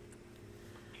have?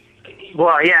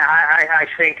 Well, yeah, I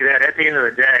think that at the end of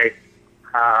the day,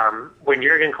 when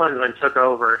Jurgen Klinsmann took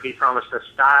over, he promised us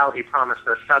style, he promised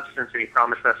us substance, and he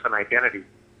promised us an identity.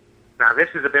 Now, this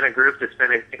has been a group that's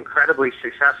been incredibly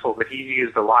successful, but he's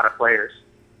used a lot of players.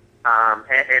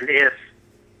 And if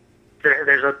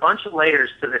there's a bunch of layers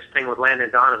to this thing with Landon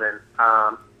Donovan,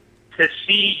 to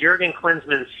see Jurgen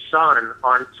Klinsmann's son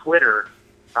on Twitter,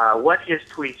 what his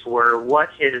tweets were, what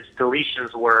his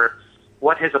deletions were,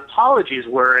 what his apologies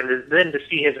were, and then to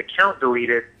see his account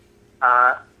deleted,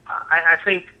 I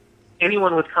think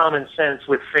anyone with common sense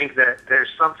would think that there's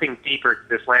something deeper to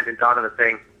this Landon Donovan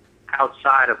thing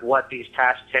outside of what these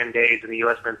past 10 days in the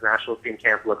U.S. men's national team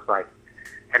camp looks like.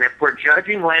 And if we're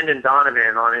judging Landon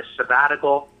Donovan on his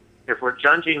sabbatical, if we're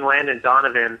judging Landon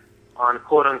Donovan on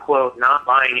quote-unquote not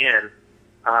buying in,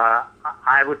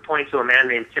 I would point to a man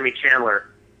named Timmy Chandler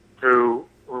who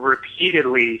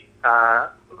repeatedly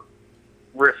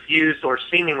refused or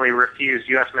seemingly refused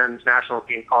U.S. men's national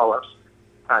team call-ups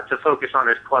to focus on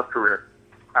his club career.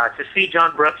 To see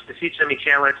John Brooks, to see Timmy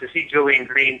Chandler, to see Julian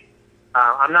Green,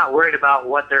 I'm not worried about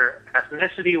what their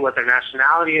ethnicity, what their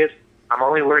nationality is. I'm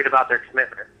only worried about their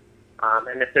commitment.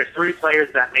 And if there's 3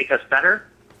 players that make us better,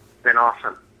 then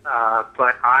awesome.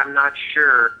 But I'm not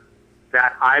sure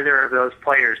that either of those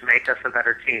players make us a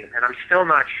better team. And I'm still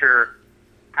not sure,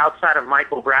 outside of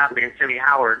Michael Bradley and Timmy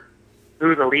Howard,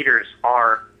 who the leaders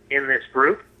are in this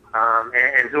group,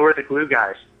 and who are the glue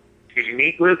guys. Because you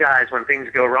need glue guys when things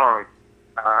go wrong.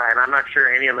 And I'm not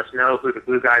sure any of us know who the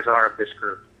glue guys are of this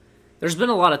group. There's been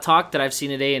a lot of talk that I've seen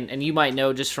today, and you might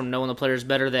know just from knowing the players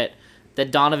better that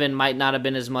Donovan might not have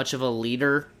been as much of a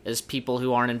leader as people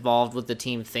who aren't involved with the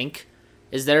team think.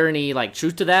 Is there any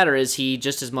truth to that, or is he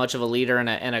just as much of a leader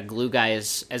and a glue guy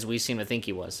as we seem to think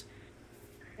he was?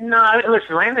 No,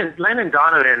 listen, Landon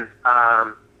Donovan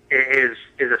is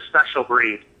a special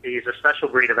breed. He's a special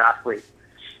breed of athlete.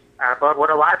 But what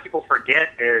a lot of people forget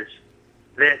is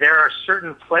that there are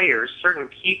certain players, certain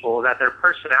people that their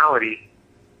personality,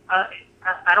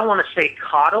 I don't want to say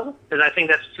coddle, because I think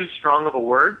that's too strong of a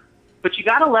word, but you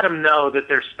got to let them know that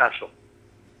they're special.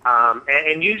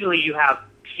 And usually you have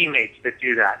teammates that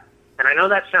do that. And I know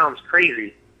that sounds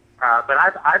crazy, but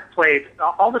I've played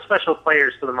all the special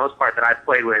players for the most part that I've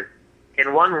played with.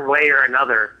 In one way or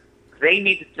another, they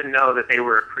needed to know that they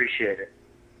were appreciated.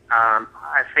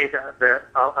 I think a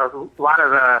lot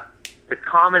of the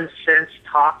common sense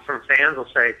talk from fans will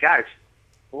say, guys,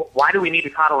 why do we need to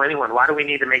coddle anyone? Why do we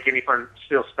need to make anyone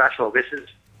feel special?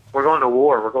 We're going to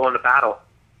war. We're going to battle.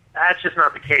 That's just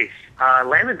not the case.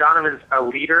 Landon Donovan's a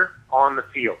leader on the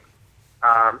field.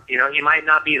 He might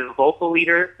not be the vocal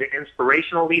leader, the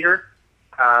inspirational leader,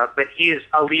 but he is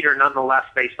a leader nonetheless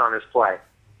based on his play.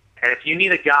 And if you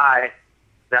need a guy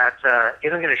that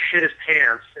isn't going to shit his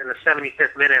pants in the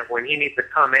 75th minute when he needs to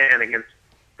come in against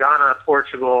Ghana,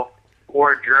 Portugal,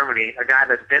 or Germany, a guy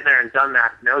that's been there and done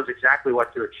that, knows exactly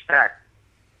what to expect,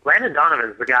 Landon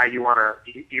Donovan's the guy you want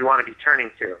to be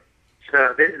turning to.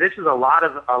 So this is a lot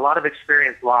of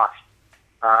experience lost.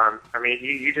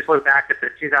 You just look back at the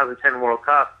 2010 World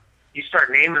Cup. You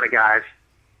start naming the guys.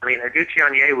 Aguchi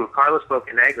Onyewu, Carlos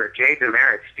Bocanegra, Jay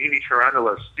Demerit, Stevie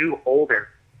Cherundolo, Stu Holden,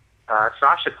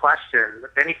 Sasha Queston,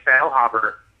 Benny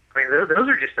Feilhaber. Those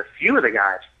are just a few of the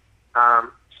guys.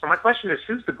 So my question is,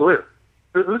 who's the glue?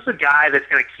 Who's the guy that's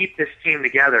going to keep this team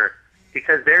together?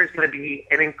 Because there's going to be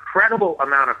an incredible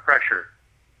amount of pressure.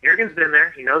 Jurgen's been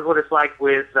there. He knows what it's like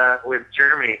with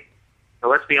Germany. But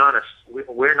let's be honest,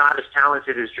 we're not as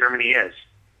talented as Germany is.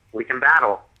 We can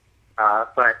battle,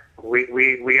 but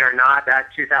we are not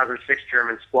that 2006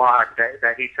 German squad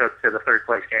that he took to the third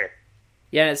place game.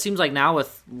 Yeah, it seems like now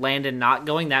with Landon not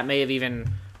going, that may have even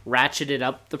ratcheted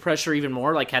up the pressure even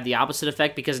more, had the opposite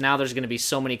effect, because now there's going to be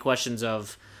so many questions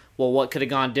of, well, what could have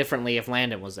gone differently if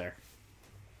Landon was there?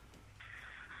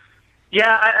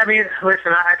 Yeah,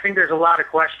 listen, I think there's a lot of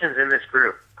questions in this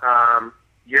group.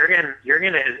 Jurgen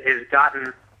has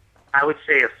gotten, I would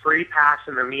say, a free pass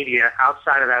in the media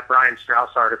outside of that Brian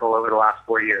Strauss article over the last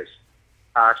 4 years.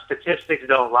 Statistics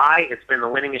don't lie. It's been the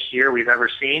winningest year we've ever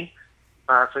seen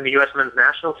from the U.S. men's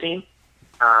national team.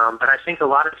 But I think a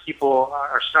lot of people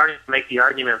are starting to make the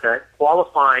argument that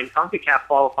CONCACAF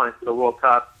qualifying for the World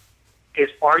Cup is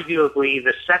arguably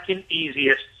the second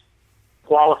easiest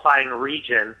qualifying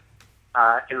region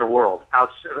in the world,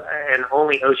 and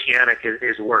only Oceanic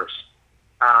is worse.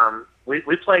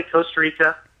 We play Costa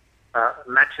Rica,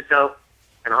 Mexico,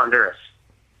 and Honduras.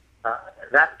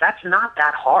 That's not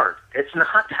that hard. It's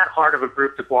not that hard of a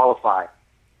group to qualify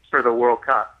for the World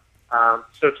Cup.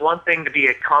 So it's one thing to be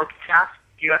a CONCACAF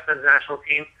U.S. men's national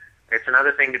team. It's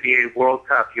another thing to be a World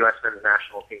Cup U.S. men's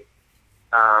national team.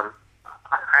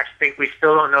 I think we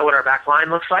still don't know what our back line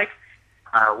looks like.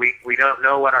 We don't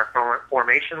know what our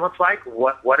formation looks like.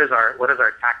 What does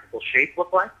our tactical shape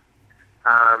look like?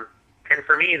 And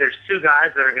for me, there's two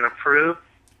guys that are going to prove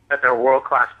that they're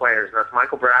world-class players, and that's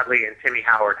Michael Bradley and Timmy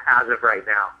Howard as of right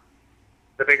now.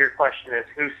 The bigger question is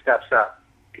who steps up,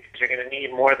 because you're going to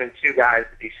need more than two guys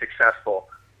to be successful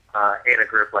in a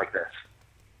group like this.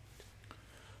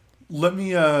 Let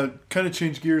me kind of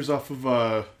change gears off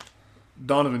of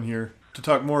Donovan here to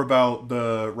talk more about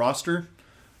the roster.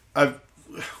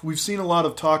 We've seen a lot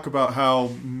of talk about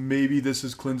how maybe this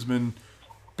is Klinsmann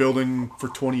building for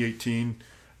 2018,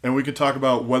 and we could talk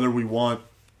about whether we want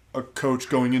a coach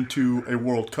going into a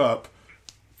World Cup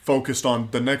focused on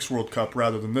the next World Cup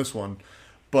rather than this one.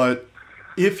 But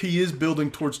if he is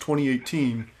building towards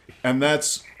 2018, and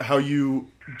that's how you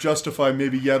justify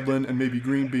maybe Yedlin and maybe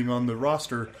Green being on the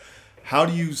roster, how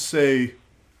do you say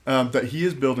that he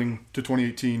is building to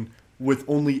 2018 with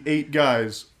only 8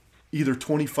 guys, either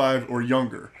 25 or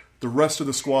younger? The rest of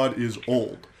the squad is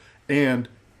old and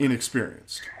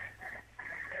inexperienced.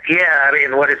 Yeah, I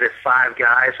mean, what is it, 5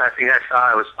 guys? I think I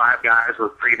saw it was 5 guys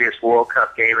with previous World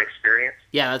Cup game experience.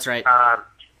 Yeah, that's right.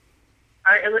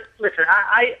 Listen,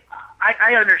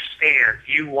 I understand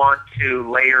you want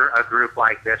to layer a group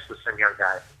like this with some young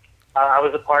guys. I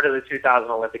was a part of the 2000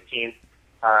 Olympic team.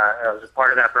 I was a part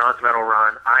of that bronze medal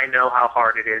run. I know how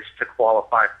hard it is to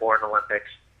qualify for an Olympics,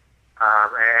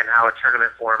 and how a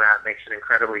tournament format makes it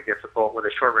incredibly difficult with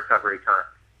a short recovery time.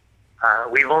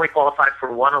 We've only qualified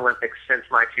for one Olympics since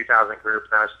my 2000 group,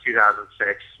 and that was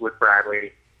 2006 with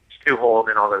Bradley, Stu Holt,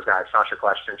 and all those guys, Sasha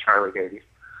Question, Charlie Davies.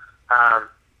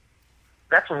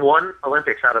 That's one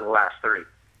Olympics out of the last 3.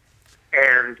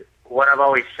 And what I've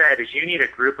always said is you need a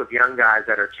group of young guys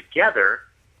that are together,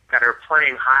 that are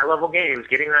playing high-level games,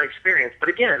 getting that experience, but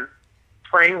again,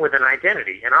 playing with an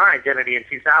identity. And our identity in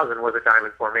 2000 was a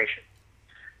diamond formation.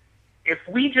 If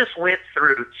we just went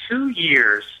through 2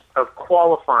 years of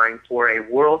qualifying for a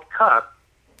World Cup,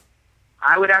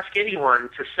 I would ask anyone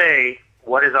to say,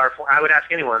 I would ask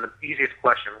anyone the easiest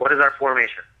question, what is our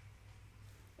formation?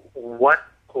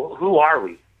 Who are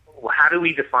we? How do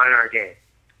we define our game?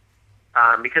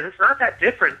 Because it's not that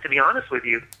different, to be honest with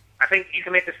you. I think you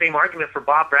can make the same argument for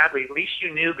Bob Bradley. At least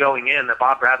you knew going in that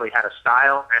Bob Bradley had a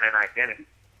style and an identity.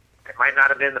 It might not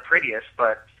have been the prettiest,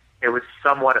 but it was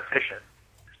somewhat efficient.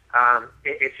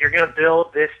 If you're going to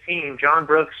build this team, John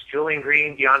Brooks, Julian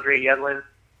Green, DeAndre Yedlin,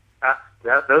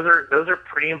 those are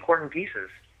pretty important pieces.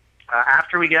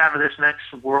 After we get out of this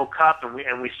next World Cup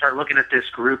and we start looking at this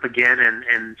group again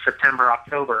in September,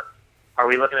 October, are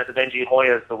we looking at the Benji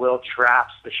Hoyas, the Will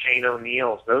Trapps, the Shane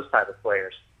O'Neills, those type of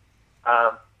players?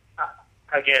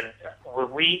 Again,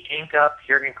 when we ink up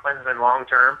Jurgen Klinsmann long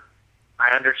term,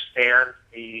 I understand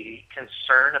the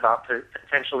concern about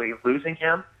potentially losing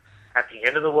him at the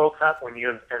end of the World Cup when you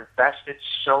have invested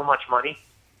so much money.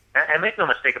 And make no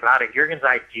mistake about it, Jurgen's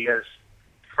ideas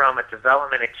from a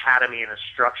development academy and a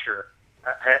structure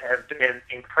have been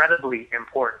incredibly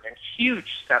important and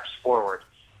huge steps forward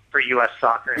for U.S.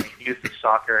 soccer and youth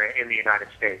soccer in the United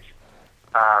States.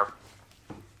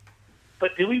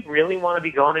 But do we really want to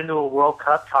be going into a World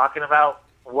Cup talking about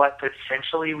what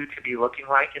potentially we could be looking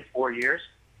like in 4 years?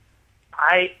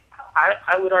 I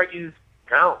would argue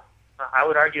no. I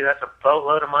would argue that's a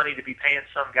boatload of money to be paying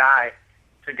some guy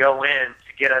to go in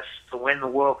to get us to win the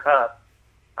World Cup.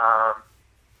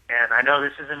 And I know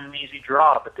this isn't an easy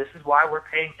draw, but this is why we're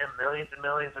paying him millions and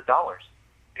millions of dollars,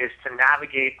 is to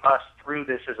navigate us through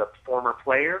this as a former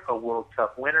player, a World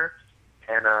Cup winner,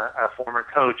 and a former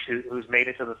coach who's made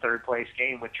it to the third place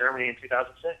game with Germany in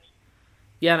 2006.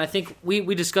 Yeah, and I think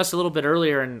we discussed a little bit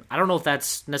earlier, and I don't know if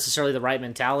that's necessarily the right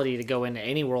mentality to go into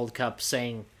any World Cup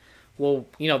saying, well,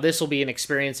 this will be an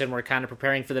experience and we're kind of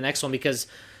preparing for the next one, because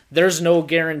there's no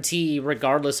guarantee,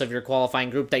 regardless of your qualifying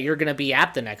group, that you're going to be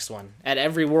at the next one. At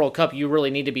every World Cup, you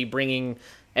really need to be bringing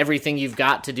everything you've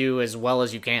got to do as well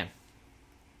as you can.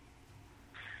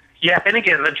 Yeah, and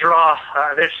again, the draw,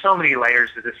 there's so many layers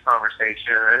to this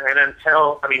conversation. And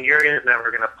Jurgen is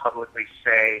never going to publicly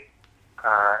say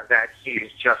that he's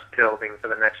just building for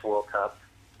the next World Cup.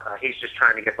 He's just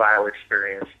trying to get vital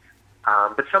experience.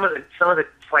 But some of the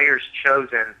players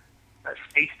chosen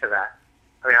speaks to that.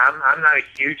 I mean, I'm not a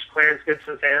huge Clarence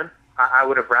Goodson fan. I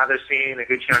would have rather seen a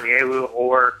Gucci Onyewu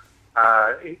or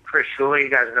Chris Schuler. You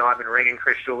guys know I've been ringing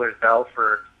Chris Schuler's bell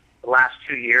for the last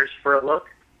 2 years for a look.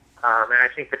 And I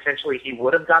think potentially he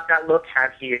would have got that look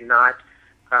had he not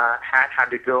had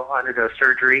to undergo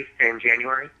surgery in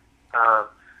January.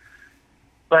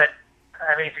 But,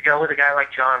 I mean, to go with a guy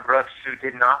like John Brooks, who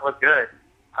did not look good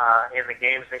in the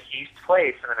games that he's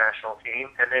played for the national team,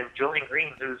 and then Julian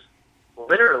Green, who's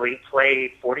literally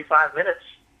played 45 minutes.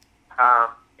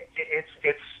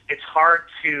 It's hard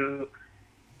to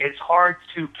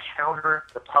counter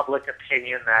the public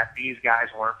opinion that these guys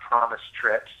weren't promised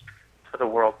trips to the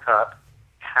World Cup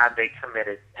had they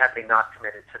not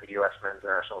committed to the U.S. men's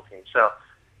national team. So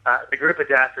the group of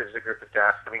death is a group of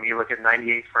death. I mean, you look at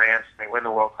 '98 France, they win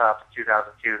the World Cup. In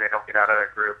 2002, they don't get out of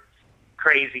their group.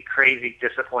 Crazy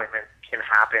disappointment can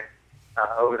happen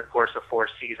over the course of 4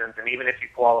 seasons. And even if you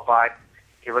qualified,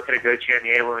 you look at a Gucci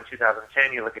Onyewu in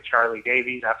 2010, you look at Charlie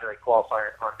Davies after they qualified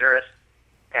at Honduras,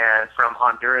 and from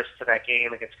Honduras to that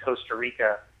game against Costa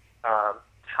Rica,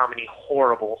 how many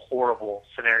horrible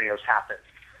scenarios happened.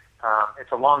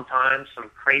 It's a long time.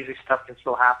 Some crazy stuff can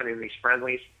still happen in these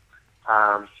friendlies.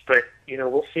 But,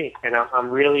 we'll see. And I'm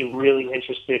really, really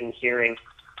interested in hearing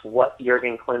what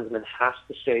Jurgen Klinsmann has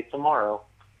to say tomorrow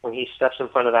when he steps in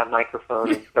front of that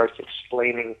microphone and starts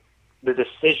explaining the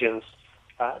decisions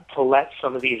to let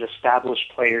some of these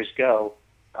established players go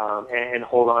and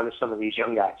hold on to some of these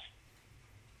young guys.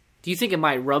 Do you think it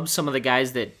might rub some of the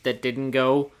guys that didn't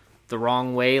go the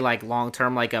wrong way, like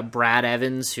long-term, like a Brad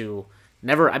Evans who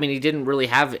he didn't really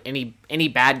have any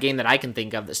bad game that I can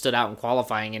think of that stood out in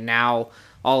qualifying, and now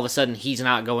all of a sudden he's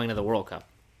not going to the World Cup?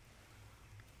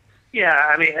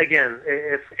 Yeah, again,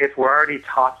 if we're already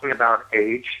talking about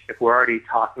age, if we're already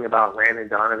talking about Landon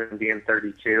Donovan being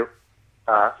 32,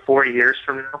 4 years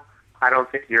from now, I don't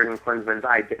think Jurgen Klinsmann's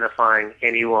identifying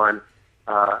anyone.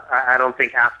 I don't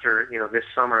think after this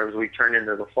summer, as we turn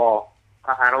into the fall,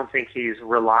 I don't think he's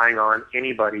relying on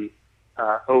anybody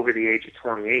over the age of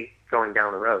 28 going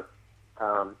down the road.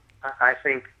 I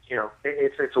think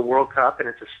it's a World Cup and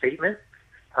it's a statement.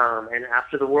 And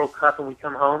after the World Cup, and we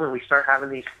come home and we start having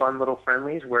these fun little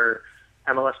friendlies where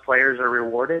MLS players are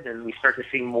rewarded, and we start to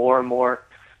see more and more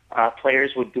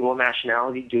players with dual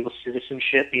nationality, dual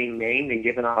citizenship being named and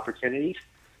given opportunities.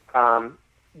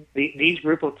 These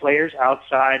group of players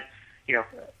outside,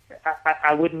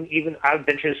 I would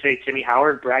venture to say Timmy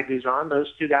Howard, Brad Guzan,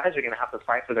 those two guys are going to have to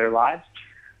fight for their lives.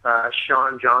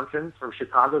 Sean Johnson from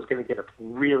Chicago is going to get a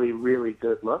really, really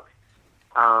good look.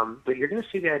 But you're going to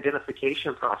see the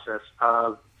identification process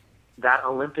of that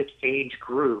Olympic age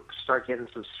group start getting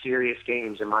some serious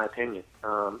games, in my opinion,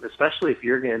 especially if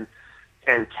Jurgen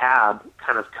and Tab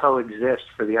kind of coexist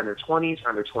for the under-20s,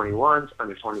 under-21s,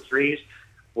 under-23s,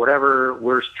 whatever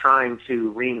we're trying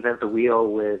to reinvent the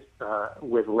wheel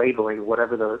with labeling,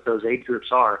 whatever those age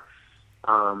groups are.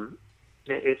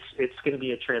 It's going to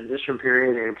be a transition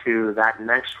period into that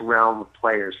next realm of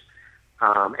players.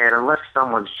 And unless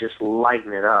someone's just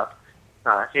lighting it up,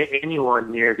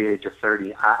 anyone near the age of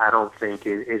 30, I don't think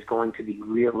is going to be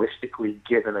realistically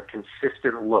given a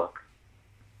consistent look.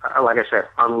 Like I said,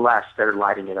 unless they're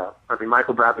lighting it up.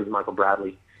 Michael Bradley's Michael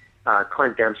Bradley.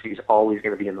 Clint Dempsey's always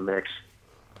going to be in the mix.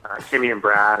 Timmy and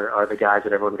Brad are the guys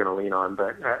that everyone's going to lean on.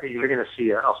 But you're going to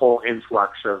see a whole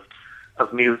influx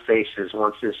of new faces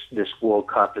once this World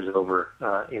Cup is over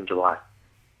in July.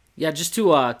 Yeah, just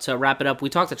to wrap it up, we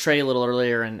talked to Trey a little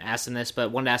earlier and asked him this,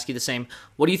 but wanted to ask you the same.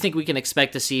 What do you think we can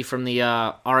expect to see from the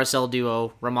RSL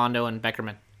duo, Rimando and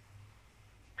Beckerman?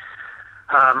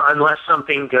 Unless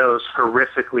something goes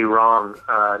horrifically wrong,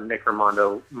 Nick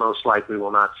Rimando most likely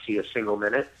will not see a single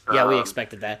minute. Yeah, we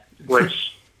expected that.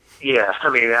 Which, yeah,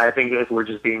 I think if we're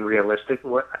just being realistic,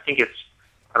 I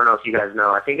don't know if you guys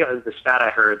know, I think it was the stat I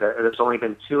heard that there's only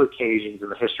been 2 occasions in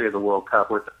the history of the World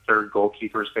Cup where the third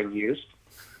goalkeeper has been used.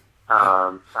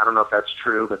 I don't know if that's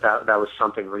true, but that was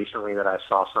something recently that I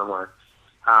saw somewhere.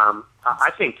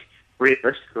 I think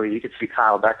realistically, you could see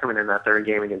Kyle Beckerman in that third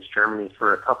game against Germany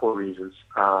for a couple of reasons.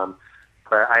 But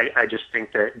I just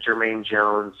think that Jermaine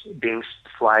Jones being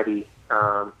flighty,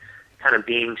 kind of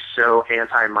being so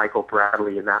anti-Michael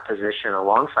Bradley in that position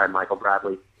alongside Michael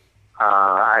Bradley,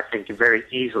 I think very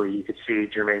easily you could see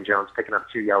Jermaine Jones picking up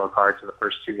 2 yellow cards in the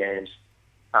first 2 games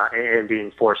and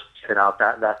being forced to sit out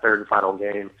that third and final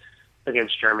game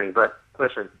against Germany. But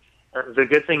listen, the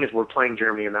good thing is we're playing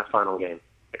Germany in that final game.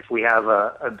 If we have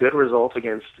a good result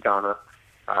against Ghana,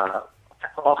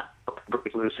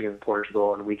 we lose against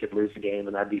Portugal, and we could lose the game,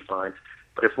 and that'd be fine.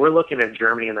 But if we're looking at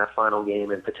Germany in that final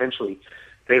game, and potentially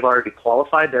they've already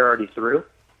qualified, they're already through,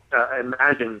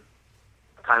 imagine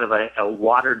kind of a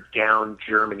watered-down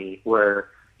Germany where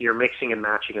you're mixing and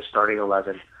matching a starting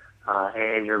 11,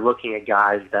 and you're looking at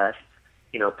guys that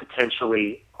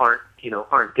potentially aren't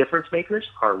difference makers,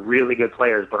 are really good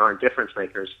players but aren't difference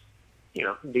makers.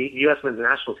 The U.S. men's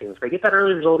national team, if they get that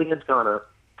early result against Ghana,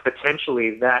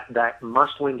 potentially that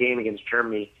must-win game against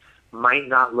Germany might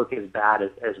not look as bad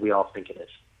as we all think it is.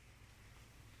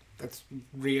 That's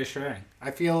reassuring.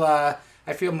 I feel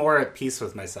more at peace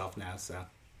with myself now. So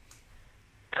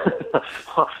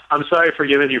I'm sorry for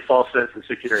giving you false sense of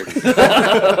security.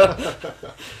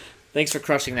 Thanks for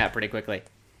crushing that pretty quickly.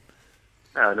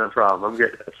 No problem. I'm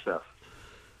good at that stuff.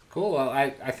 Cool. Well, I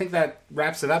think that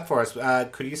wraps it up for us.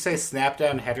 Could you say snap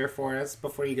down header for us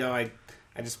before you go? I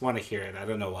just want to hear it. I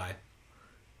don't know why.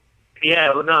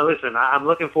 Yeah, no, listen, I'm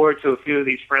looking forward to a few of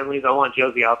these friendlies. I want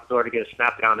Josie Altidore to get a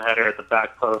snap down header at the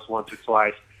back post once or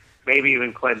twice. Maybe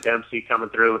even Clint Dempsey coming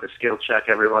through with a skill check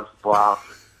every once in a while.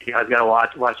 You guys got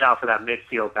to watch out for that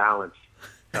midfield balance.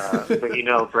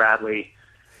 But Bradley,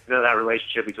 that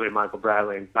relationship between Michael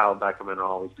Bradley and Kyle Beckerman will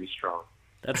always be strong.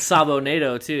 That's Sabo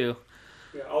Nato, too.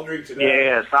 Yeah, I'll drink to that.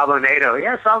 Yeah, Sabo Nato.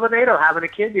 Yeah, Sabo Nato having a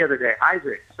kid the other day,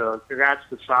 Isaac. So congrats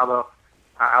to Sabo.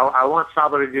 I want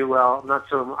Sabo to do well. I'm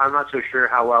not so sure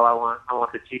how well I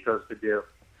want the Chicos to do.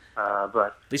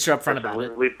 But At least you're upfront about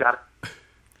it. We've got.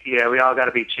 Yeah, we all got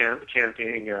to be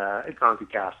championing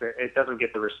CONCACAF. It doesn't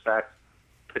get the respect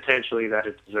potentially that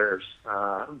it deserves.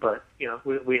 But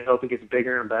we hope it gets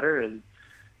bigger and better, and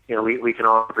we can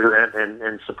all prevent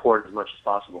and support as much as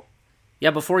possible. Yeah,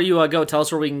 before you go, tell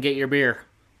us where we can get your beer.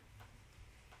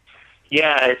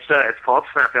 Yeah, it's called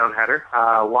Snapdown Header.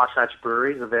 Wasatch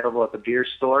Brewery is available at the beer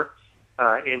store.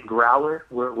 In Growler,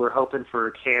 we're hoping for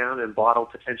a can and bottle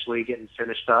potentially getting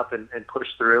finished up and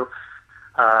pushed through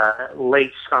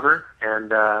late summer,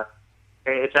 and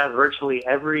it's at virtually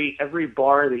every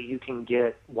bar that you can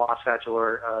get Wasatch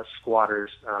or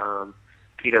Squatters,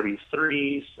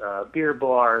 PW3s, Beer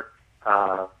Bar,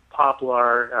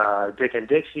 Poplar, Dick and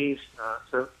Dixie's,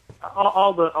 so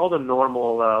all the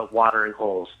normal watering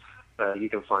holes you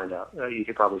can find out. You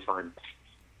can probably find.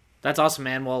 That's awesome,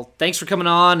 man. Well, thanks for coming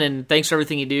on, and thanks for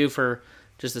everything you do for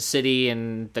just the city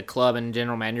and the club in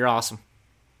general, man. You're awesome.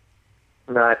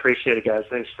 No, I appreciate it, guys.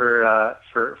 Thanks for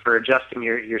adjusting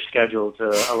your schedule to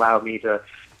allow me to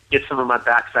get some of my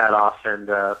back fat off and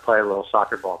play a little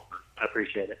soccer ball. I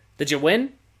appreciate it. Did you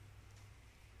win?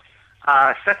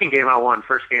 Second game I won.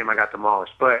 First game I got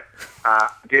demolished, but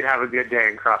did have a good day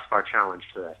in Crossbar Challenge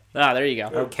today. Ah, there you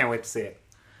go. Oh, can't wait to see it.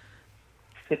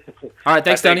 All right,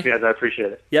 thanks, Tony. Thanks, guys. I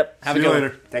appreciate it. Yep, have See a you good later.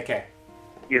 one. Take care.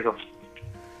 You as well.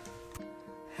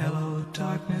 Hello,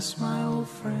 darkness, my old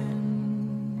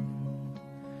friend.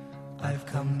 I've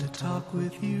come to talk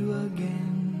with you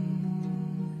again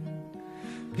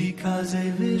because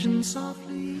a vision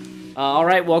softly. All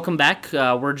right, welcome back.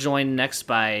 We're joined next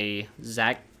by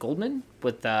Zach Goldman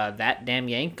with That Damn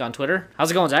Yank on Twitter.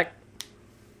 How's it going, Zach?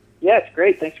 Yeah, it's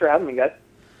great. Thanks for having me, guys.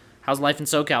 How's life in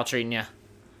SoCal treating you?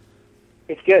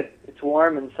 It's good. It's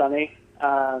warm and sunny.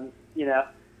 Klinsmann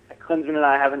and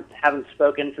I haven't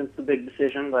spoken since the big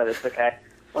decision, but it's okay.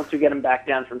 Once we get him back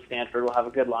down from Stanford, we'll have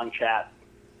a good long chat.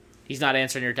 He's not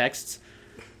answering your texts?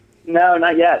 No,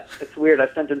 not yet. It's weird.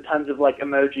 I've sent him tons of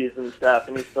emojis and stuff,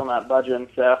 and he's still not budging.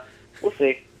 So we'll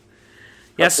see.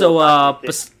 Yeah. So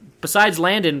besides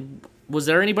Landon, was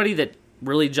there anybody that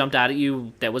really jumped out at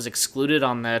you that was excluded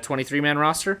on the 23-man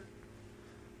roster?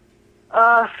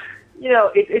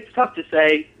 It's tough to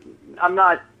say.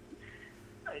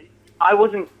 I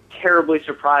wasn't terribly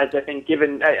surprised. I think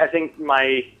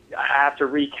I have to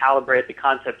recalibrate the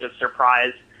concept of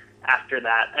surprise after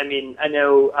that. I mean, I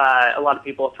know a lot of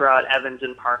people throw out Evans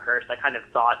and Parkhurst. I kind of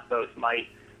thought both might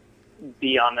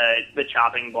be on the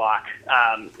chopping block,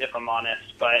 if I'm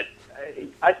honest. But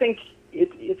I think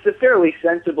it's a fairly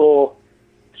sensible,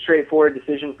 straightforward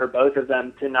decision for both of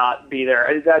them to not be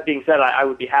there. That being said, I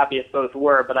would be happy if both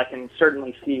were, but I can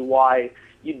certainly see why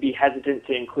you'd be hesitant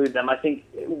to include them. I think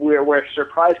where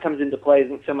surprise comes into play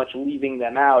isn't so much leaving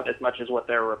them out as much as what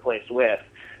they're replaced with.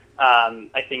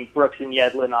 I think Brooks and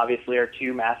Yedlin obviously are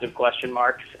two massive question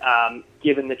marks.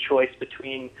 Given the choice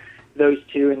between those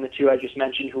two and the two I just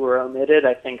mentioned who were omitted,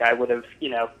 I think I would have,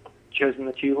 chosen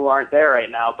the two who aren't there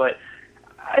right now. But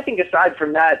I think aside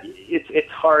from that,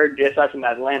 it's hard, aside from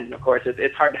that Landon, of course,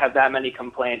 it's hard to have that many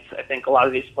complaints. I think a lot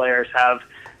of these players have,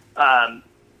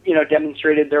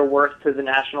 demonstrated their worth to the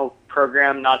national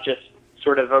program, not just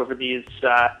sort of over these,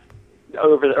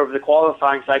 over the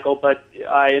qualifying cycle, but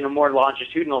in a more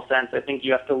longitudinal sense. I think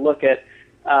you have to look at,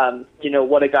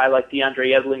 what a guy like DeAndre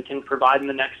Yedlin can provide in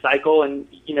the next cycle. And,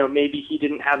 maybe he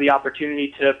didn't have the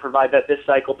opportunity to provide that this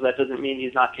cycle, but that doesn't mean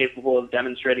he's not capable of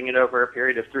demonstrating it over a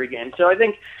period of 3 games. So I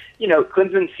think,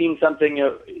 Klinsman's seen something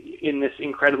in this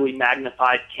incredibly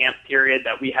magnified camp period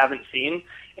that we haven't seen.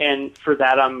 And for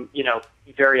that, I'm,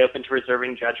 very open to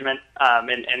reserving judgment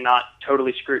and not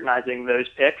totally scrutinizing those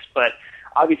picks. But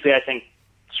obviously, I think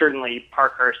certainly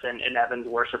Parkhurst and Evans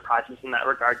were surprises in that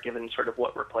regard, given sort of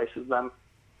what replaces them.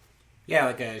 Yeah,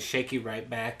 like a shaky right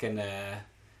back and a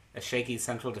shaky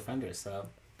central defender. So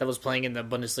That was playing in the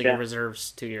Bundesliga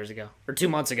reserves 2 years ago. Or 2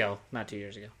 months ago, not 2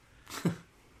 years ago.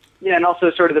 Yeah, and also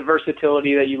sort of the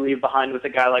versatility that you leave behind with a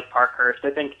guy like Parkhurst.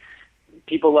 I think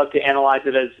people love to analyze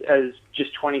it as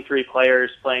just 23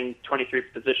 players playing 23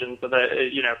 positions, but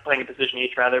playing a position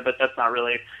each rather. But that's not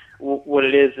really what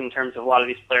it is in terms of a lot of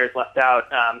these players left out.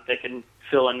 They can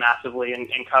fill in massively and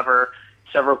cover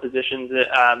several positions,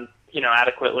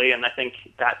 adequately. And I think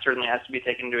that certainly has to be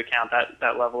taken into account,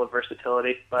 that level of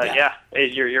versatility. But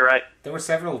you're right. There were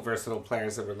several versatile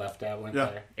players that were left out, weren't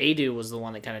there? Adu was the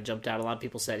one that kind of jumped out. A lot of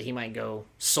people said he might go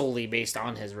solely based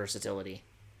on his versatility.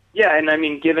 Yeah, and I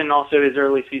mean, given also his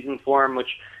early season form,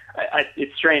 which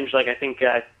it's strange. Like, I think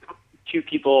two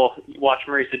people watch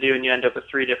Maurice Adu and you end up with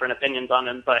three different opinions on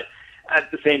him. But at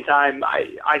the same time,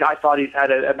 I thought he's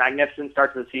had a magnificent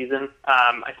start to the season.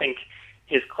 I think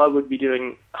his club would be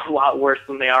doing a lot worse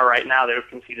than they are right now. They've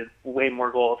conceded way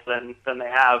more goals than they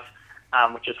have,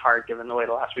 which is hard given the way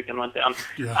the last weekend went down.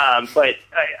 Yeah. But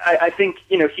I think,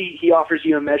 he offers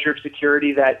you a measure of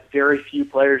security that very few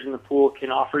players in the pool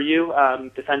can offer you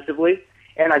defensively.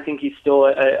 And I think he's still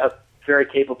a very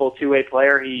capable two-way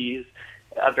player. He's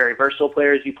a very versatile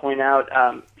player, as you point out.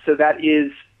 So that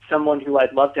is someone who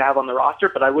I'd love to have on the roster,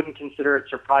 but I wouldn't consider it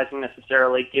surprising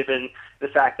necessarily given the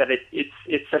fact that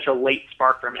it's such a late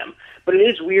spark from him. But it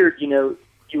is weird, you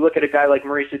look at a guy like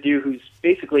Maurice Adu who's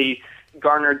basically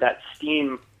garnered that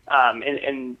steam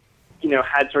and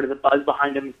had sort of the buzz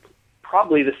behind him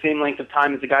probably the same length of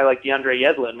time as a guy like DeAndre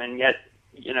Yedlin, and yet,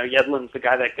 Yedlin's the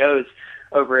guy that goes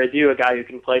over Adu, a guy who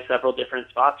can play several different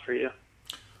spots for you.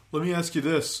 Let me ask you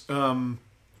this.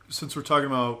 Since we're talking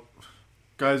about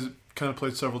guys that kind of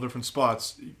played several different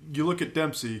spots, you look at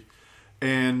Dempsey,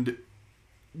 and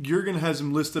Jurgen has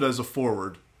him listed as a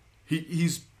forward.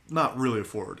 He's not really a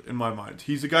forward in my mind.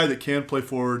 He's a guy that can play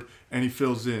forward, and he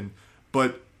fills in.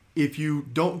 But if you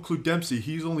don't include Dempsey,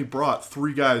 he's only brought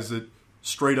three guys that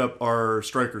straight up are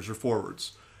strikers or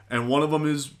forwards. And one of them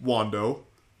is Wando,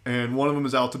 and one of them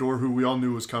is Altidore, who we all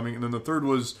knew was coming. And then the third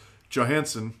was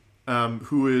Johansson,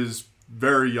 who is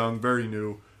very young, very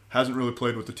new, hasn't really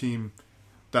played with the team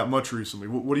that much recently.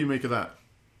 What do you make of that?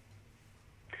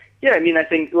 Yeah, I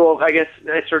think, I guess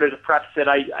sort of to preface it,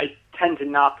 I tend to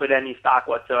not put any stock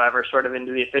whatsoever sort of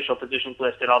into the official positions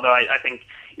listed, although I think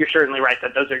you're certainly right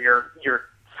that those are your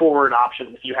forward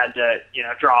options. If you had to,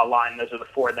 draw a line, those are the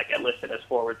four that get listed as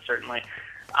forwards, certainly.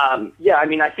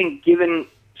 I think given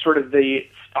sort of the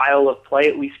style of play,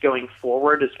 at least going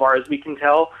forward, as far as we can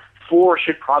tell, 4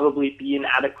 should probably be an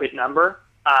adequate number.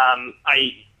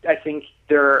 I think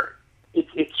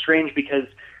it's strange because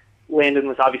Landon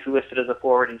was obviously listed as a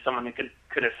forward and someone who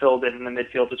could have filled in the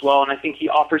midfield as well, and I think he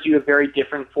offers you a very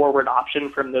different forward option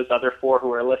from those other 4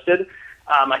 who are listed.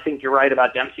 I think you're right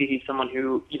about Dempsey. He's someone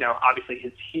who,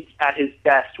 obviously he's at his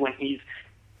best when he's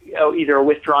either a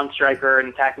withdrawn striker or an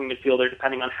attacking midfielder,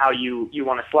 depending on how you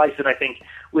want to slice it. I think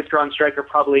withdrawn striker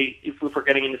probably, if we're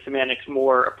getting into semantics,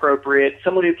 more appropriate.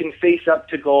 Someone who can face up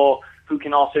to goal, who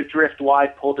can also drift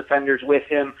wide, pull defenders with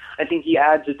him. I think he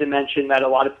adds a dimension that a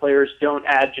lot of players don't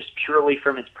add just purely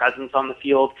from his presence on the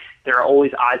field. There are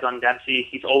always eyes on Dempsey.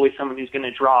 He's always someone who's going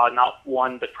to draw not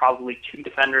one, but probably 2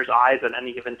 defenders' eyes at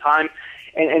any given time.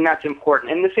 And that's important.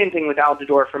 And the same thing with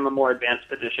Altidore from a more advanced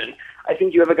position. I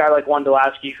think you have a guy like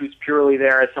Wondolowski who's purely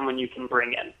there as someone you can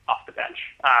bring in off the bench.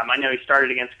 I know he started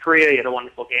against Korea. He had a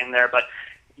wonderful game there, but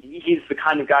he's the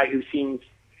kind of guy who seems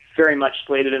very much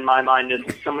slated in my mind as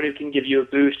someone who can give you a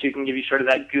boost, who can give you sort of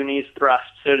that Goonies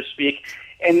thrust, so to speak.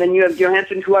 And then you have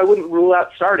Johansson, who I wouldn't rule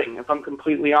out starting, if I'm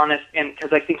completely honest, and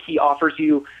because I think he offers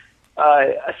you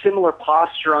a similar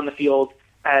posture on the field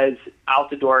as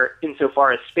Altidore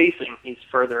insofar as spacing. He's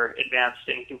further advanced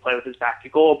and he can play with his back to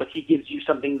goal, but he gives you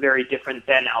something very different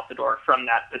than Altidore from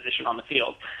that position on the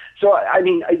field. So,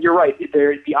 you're right.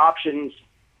 The options,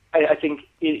 I think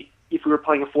if we were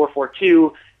playing a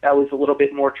 4-4-2, that was a little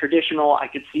bit more traditional. I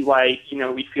could see why,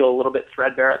 we'd feel a little bit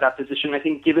threadbare at that position. I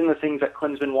think given the things that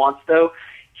Klinsmann wants, though,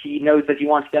 he knows that he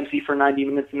wants Dempsey for 90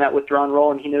 minutes in that withdrawn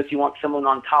role, and he knows he wants someone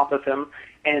on top of him.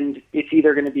 And it's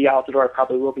either going to be Altidore, it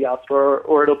probably will be Altidore,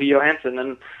 or it'll be Johansson.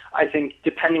 And I think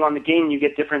depending on the game, you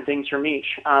get different things from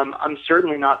each. I'm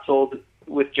certainly not sold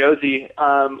with Josie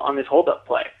on his hold-up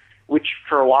play, which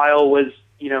for a while was,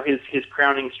 his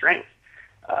crowning strength.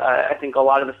 I think a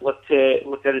lot of us looked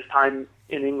at his time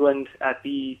in England at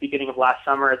the beginning of last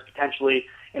summer as potentially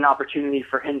an opportunity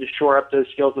for him to shore up those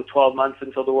skills with 12 months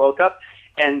until the World Cup,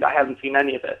 and I haven't seen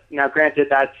any of it. Now, granted,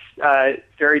 that's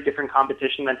very different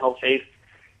competition than he'll face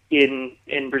in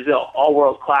Brazil. All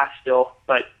world class still,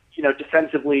 but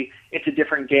defensively, it's a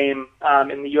different game,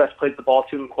 and the U.S. played the ball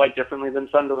to him quite differently than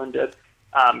Sunderland did,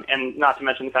 and not to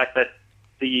mention the fact that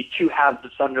the two halves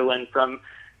of Sunderland from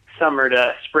summer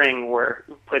to spring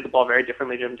played the ball very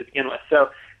differently to him to begin with.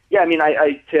 So, yeah,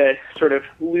 I to sort of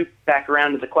loop back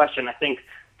around to the question, I think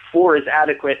 4 is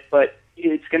adequate, but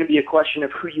it's going to be a question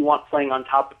of who you want playing on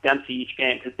top of Dempsey each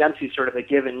game, because Dempsey's sort of a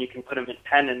given. You can put him in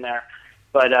 10 in there.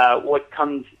 But what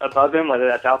comes above him, whether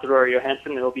that's Altidore or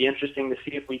Johansson, it'll be interesting to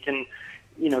see if we can,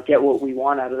 get what we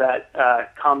want out of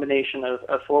that combination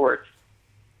of forwards.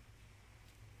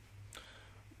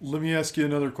 Let me ask you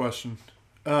another question.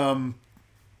 Something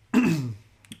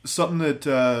that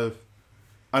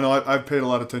I know I've paid a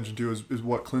lot of attention to is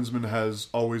what Klinsmann has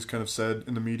always kind of said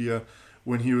in the media.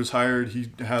 When he was hired,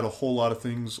 he had a whole lot of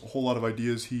things, a whole lot of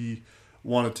ideas he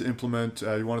wanted to implement.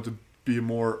 He wanted to be a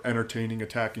more entertaining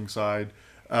attacking side.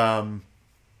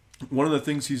 One of the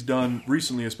things he's done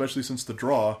recently, especially since the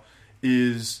draw,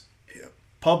 is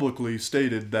publicly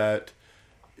stated that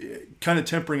kind of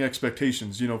tempering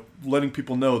expectations, letting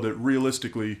people know that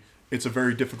realistically it's a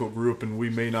very difficult group and we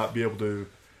may not be able to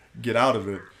get out of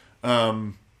it.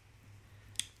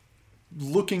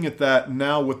 Looking at that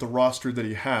now with the roster that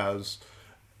he has,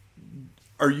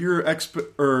 are your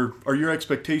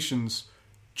expectations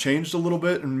changed a little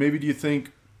bit? And maybe do you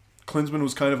think Klinsmann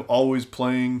was kind of always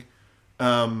playing,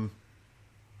 kind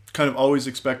of always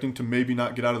expecting to maybe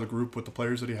not get out of the group with the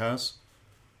players that he has?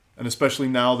 And especially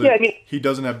now that he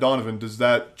doesn't have Donovan, does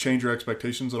that change your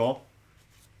expectations at all?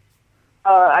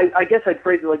 I guess I'd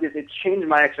phrase it like this. It's changed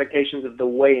my expectations of the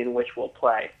way in which we'll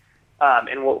play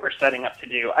and what we're setting up to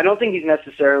do. I don't think he's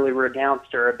necessarily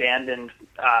renounced or abandoned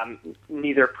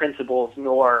neither principles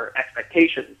nor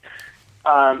expectations.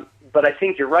 But I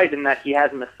think you're right in that he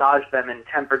has massaged them and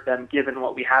tempered them given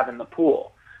what we have in the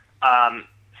pool.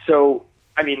 So,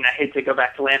 I mean, I hate to go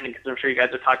back to Landon because I'm sure you guys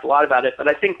have talked a lot about it, but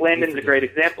I think Landon's a great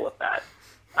example of that.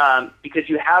 Because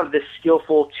you have this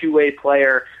skillful two-way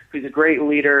player who's a great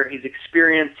leader, he's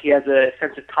experienced, he has a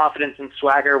sense of confidence and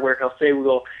swagger where he'll say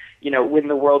we'll, win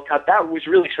the World Cup. That was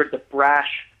really sort of the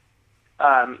brash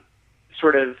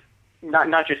sort of,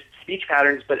 not just speech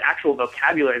patterns, but actual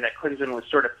vocabulary that Klinsmann was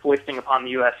sort of foisting upon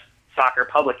the U.S. soccer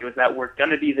public. It was that we're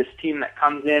going to be this team that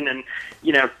comes in and,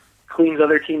 cleans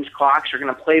other teams' clocks. We're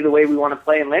going to play the way we want to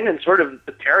play. And Landon's sort of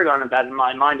the paragon of that in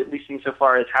my mind, at least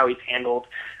insofar as how he's handled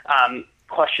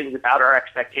questions about our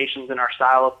expectations and our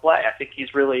style of play. I think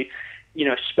he's really,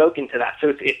 spoken to that.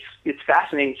 So it's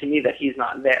fascinating to me that he's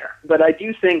not there. But I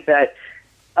do think that,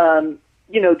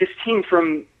 this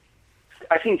team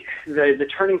I think the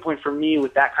turning point for me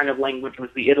with that kind of language was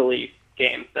the Italy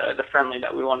game, the friendly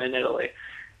that we won in Italy.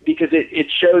 Because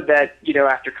it showed that,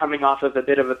 after coming off of a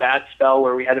bit of a bad spell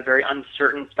where we had a very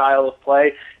uncertain style of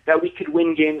play, that we could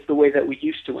win games the way that we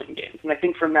used to win games. And I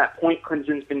think from that point,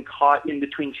 Klinsmann's been caught in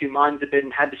between two minds a bit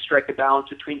and had to strike a balance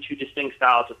between two distinct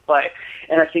styles of play.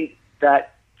 And I think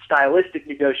that stylistic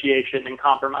negotiation and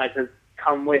compromise has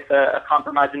come with a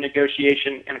compromise and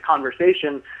negotiation and a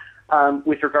conversation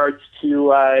with regards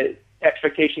to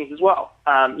expectations as well.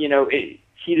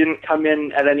 He didn't come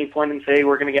in at any point and say,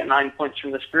 we're going to get 9 points from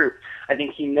this group. I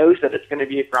think he knows that it's going to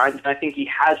be a grind, and I think he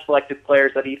has selected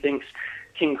players that he thinks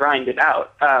can grind it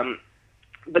out.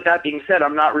 But that being said,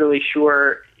 I'm not really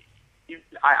sure.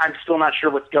 I'm still not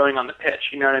sure what's going on the pitch.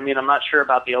 You know what I mean? I'm not sure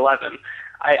about the 11.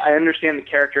 I understand the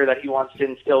character that he wants to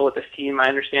instill with this team. I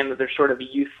understand that there's sort of a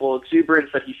youthful exuberance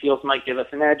that he feels might give us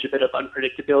an edge, a bit of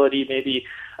unpredictability, maybe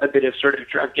a bit of sort of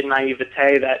drunken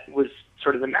naivete that was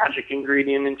sort of the magic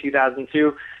ingredient in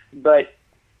 2002. But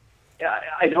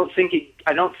I don't think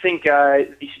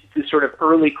the sort of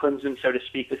early Klinsmann, so to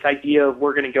speak, this idea of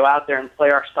we're going to go out there and play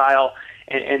our style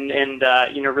and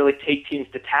really take teams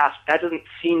to task, that doesn't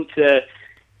seem to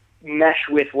mesh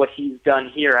with what he's done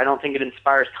here. I don't think it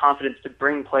inspires confidence to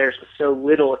bring players with so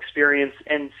little experience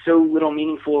and so little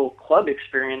meaningful club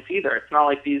experience either. It's not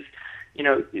like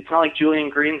it's not like Julian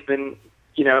Green's been,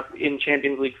 in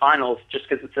Champions League finals just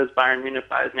because it says Bayern Munich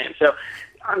by his name. So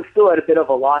I'm still at a bit of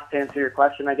a loss to answer your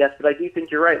question, I guess, but I do think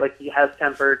you're right. Like, he has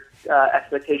tempered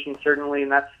expectations, certainly,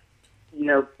 and that's,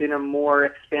 been a more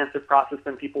expansive process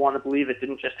than people want to believe. It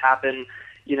didn't just happen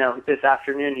this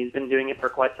afternoon. He's been doing it for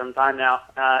quite some time now.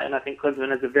 And I think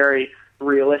Klinsmann has a very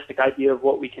realistic idea of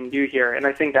what we can do here. And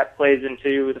I think that plays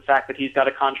into the fact that he's got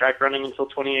a contract running until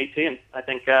 2018. I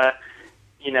think,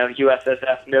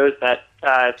 USSF knows that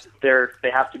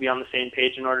they have to be on the same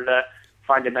page in order to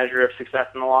find a measure of success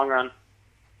in the long run.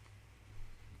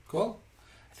 Cool.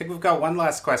 I think we've got one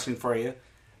last question for you.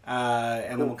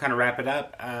 And then we'll kind of wrap it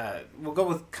up. We'll go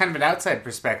with kind of an outside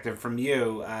perspective from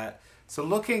you. So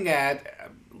looking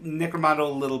at Nick Rimando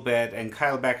a little bit, and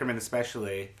Kyle Beckerman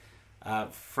especially,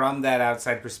 from that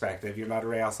outside perspective, you're not a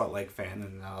Real Salt Lake fan,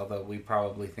 and although we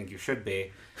probably think you should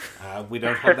be, we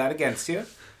don't hold that against you.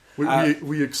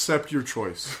 We accept your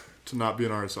choice to not be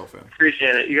an RSL fan.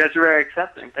 Appreciate it. You guys are very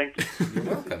accepting. Thank you. You're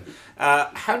welcome.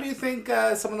 How do you think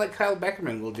someone like Kyle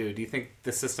Beckerman will do? Do you think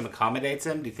the system accommodates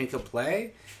him? Do you think he'll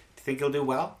play? Do you think he'll do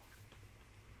well?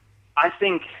 I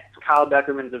think Kyle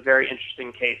Beckerman's a very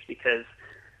interesting case because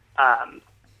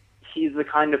he's the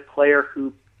kind of player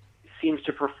who seems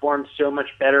to perform so much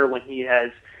better when he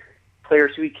has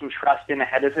players who he can trust in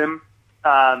ahead of him.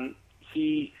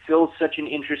 He fills such an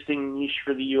interesting niche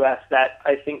for the U.S. that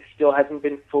I think still hasn't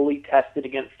been fully tested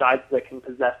against sides that can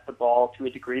possess the ball to a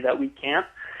degree that we can't.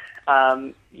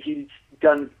 He's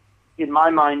done in my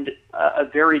mind, a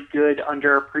very good,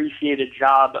 underappreciated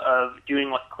job of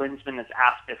doing what Klinsmann has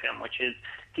asked of him, which is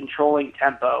controlling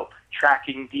tempo,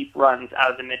 tracking deep runs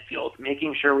out of the midfield,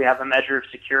 making sure we have a measure of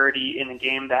security in a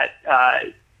game that,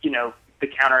 the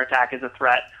counterattack is a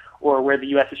threat, or where the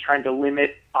U.S. is trying to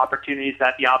limit opportunities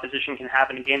that the opposition can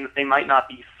have in a game that they might not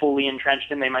be fully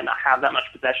entrenched in, they might not have that much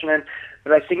possession in.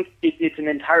 But I think it's an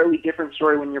entirely different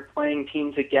story when you're playing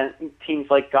teams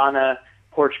like Ghana,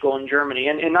 Portugal, and Germany,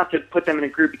 and not to put them in a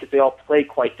group because they all play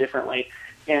quite differently.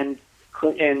 And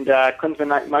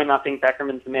Klinsmann might not think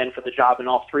Beckerman's the man for the job in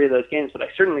all three of those games, but I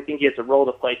certainly think he has a role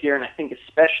to play here, and I think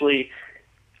especially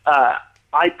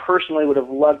I personally would have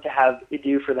loved to have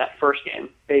Edu for that first game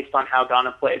based on how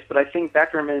Ghana plays. But I think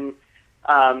Beckerman,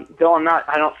 though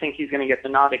I don't think he's going to get the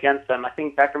nod against them. I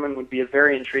think Beckerman would be a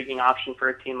very intriguing option for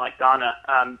a team like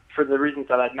Ghana for the reasons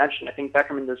that I've mentioned. I think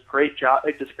Beckerman does a great job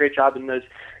in those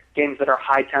games that are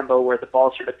high tempo where the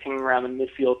ball's sort of pinging around the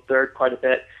midfield third quite a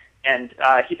bit. And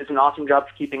he does an awesome job of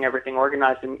keeping everything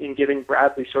organized and giving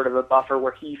Bradley sort of a buffer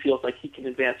where he feels like he can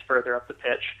advance further up the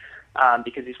pitch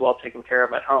because he's well taken care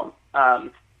of at home.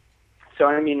 So,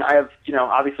 I mean, I have,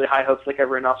 obviously high hopes like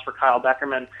everyone else for Kyle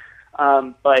Beckerman,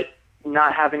 but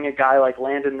not having a guy like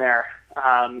Landon there,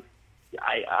 I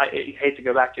hate to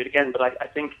go back to it again, but I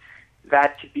think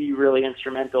that could be really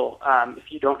instrumental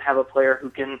if you don't have a player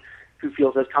who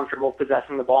feels as comfortable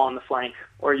possessing the ball on the flank,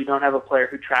 or you don't have a player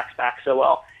who tracks back so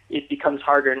well. It becomes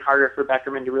harder and harder for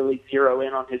Beckerman to really zero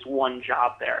in on his one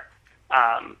job there.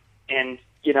 And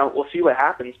we'll see what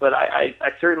happens, but I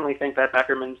certainly think that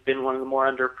Beckerman's been one of the more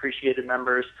underappreciated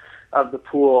members of the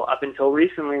pool up until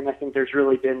recently, and I think there's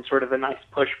really been sort of a nice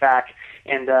pushback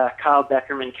and Kyle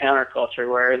Beckerman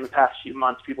counterculture where in the past few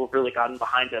months people have really gotten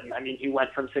behind him. I mean, he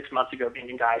went from 6 months ago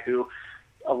being a guy who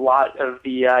a lot of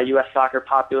the U.S. soccer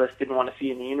populace didn't want to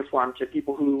see in the uniform to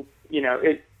people who,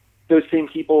 those same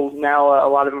people now, a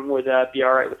lot of them would be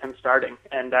all right with him starting,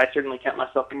 and I certainly count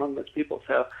myself among those people.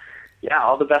 So, yeah,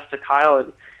 all the best to Kyle,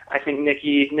 and I think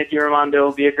Nicky Raimondo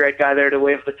will be a great guy there to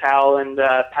wave the towel and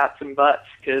pat some butts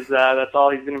because that's all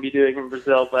he's going to be doing in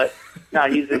Brazil. But no,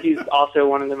 he's also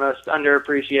one of the most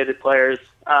underappreciated players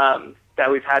that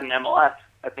we've had in MLS.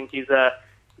 I think he's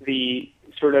the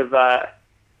sort of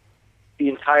the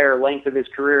entire length of his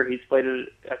career, he's played at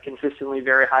a consistently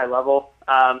very high level,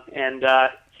 and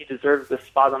he deserves this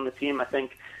spot on the team. I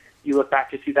think you look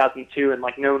back to 2002, and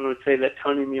no one would say that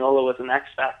Tony Meola was an X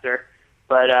factor,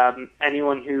 but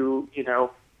anyone who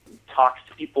talks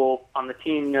to people on the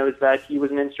team knows that he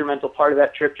was an instrumental part of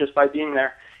that trip just by being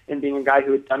there and being a guy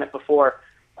who had done it before.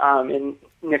 And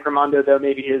Nick Raimondo, though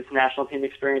maybe his national team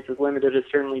experience is limited, has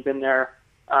certainly been there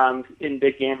in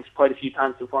big games quite a few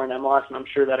times before in MLS, and I'm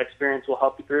sure that experience will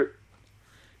help the group.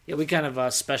 Yeah, we kind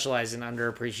of specialize in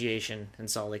underappreciation in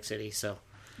Salt Lake City, so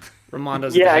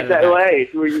Raimondo's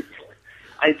exactly.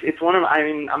 It's one of,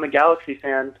 I'm a Galaxy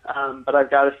fan, but I've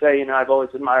got to say, I've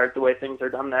always admired the way things are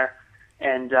done there,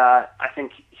 and I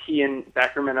think he and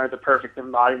Beckerman are the perfect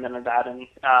embodiment of that, and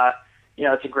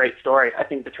it's a great story. I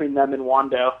think between them and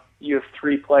Wando, you have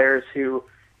three players who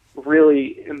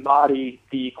really embody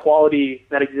the quality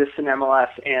that exists in MLS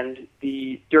and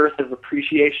the dearth of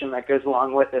appreciation that goes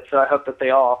along with it. So I hope that they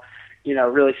all,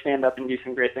 really stand up and do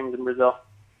some great things in Brazil.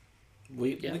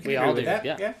 We all do. That.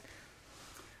 Yeah.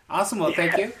 Awesome. Well,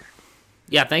 thank you.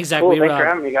 Yeah, thanks, Zach. Cool, thanks for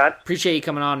having me, guys. Appreciate you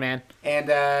coming on, man. And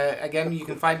again, you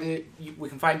can find it. We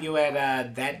can find you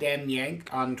at That Damn Yank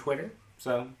on Twitter.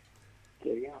 So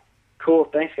there you go. Cool.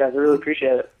 Thanks, guys. I really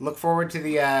appreciate it. Look forward to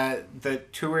the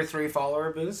 2 or 3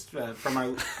 follower boost from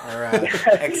our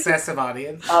excessive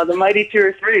audience. The mighty 2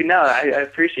 or 3. No, I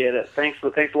appreciate it. Thanks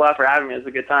a lot for having me. It was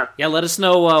a good time. Yeah, let us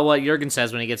know what Jurgen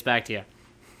says when he gets back to you.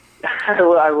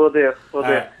 I will do.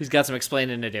 Right. He's got some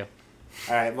explaining to do.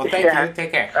 All right. Well, thank you.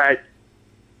 Take care. All right.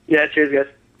 Yeah, cheers,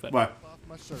 guys. Bye.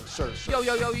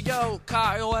 Yo,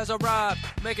 Kyle has arrived,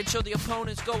 making sure the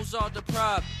opponents goes on the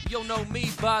prop. You'll know me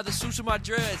by the suits of my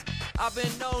dreads. I've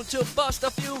been known to bust a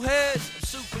few heads. I'm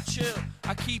super chill,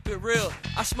 I keep it real.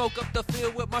 I smoke up the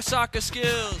field with my soccer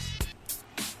skills.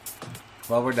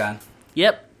 Well, we're done.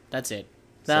 Yep, that's it.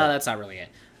 No, that's not really it.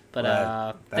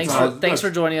 But thanks for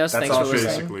joining us. Thanks for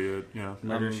listening. Basically it. Yeah.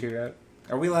 Murder shootout.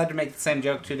 Are we allowed to make the same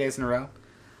joke 2 days in a row?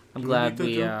 I'm glad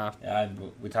we.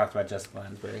 We talked about Jessica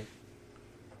Lansbury.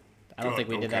 I don't think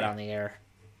we did that on the air.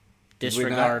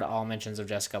 Disregard all mentions of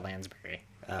Jessica Lansbury.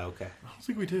 Oh, okay. I don't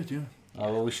think we did, yeah.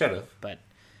 Oh, well, we should have. But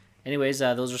anyways,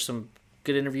 those are some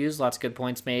good interviews. Lots of good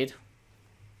points made.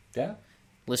 Yeah.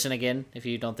 Listen again if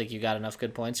you don't think you got enough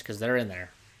good points, because they're in there.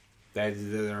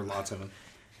 There are lots of them.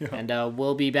 Yeah. And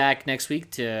we'll be back next week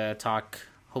to talk,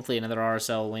 hopefully, another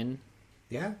RSL win.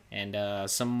 Yeah. and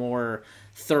some more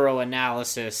thorough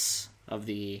analysis of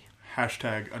the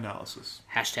Hashtag analysis.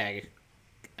 hashtag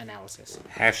analysis.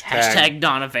 Hashtag. Hashtag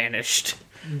Donna vanished.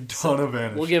 Donna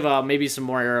vanished. We'll give maybe some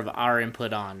more of our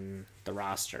input on the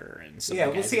roster and some Yeah, of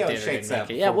the we'll guys see that how it did shakes and out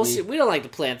make it. Yeah, before we'll we- see. We don't like to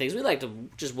plan things. We like to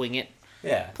just wing it.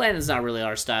 Yeah. Planning's not really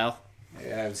our style.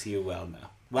 As you well know.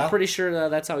 Well, I'm pretty sure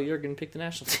that's how Jurgen picked the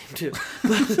national team too.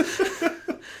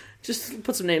 Just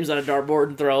put some names on a dartboard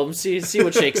and throw them. See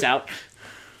what shakes out.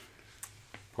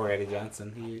 poor Eddie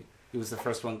Johnson. He was the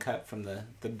first one cut from the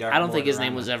dark. I don't think his border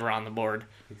name on was the- ever on the board.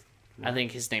 I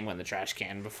think his name went in the trash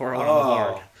can before it went Oh. on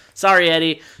the board. Sorry,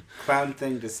 Eddie. Clown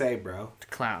thing to say, bro.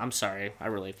 Clown. I'm sorry. I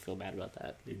really feel bad about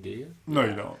that. Do you? No,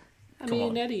 you don't. I Come mean,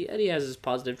 on. Eddie has his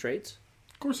positive traits.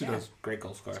 Of course he Yeah. does. Great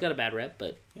goal scorer. He's got a bad rep,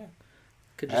 but Yeah.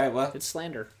 could All just, right, well. it's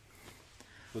slander.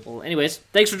 Well, anyways,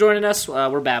 thanks for joining us.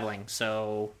 We're babbling,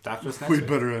 so Talk to us next We week.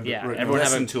 better end Yeah, it right everyone now.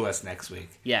 have a- Listen to us next week.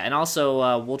 yeah, and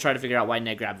also we'll try to figure out why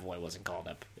Ned Grabavoy wasn't called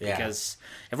up. Yeah. Because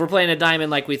if we're playing a diamond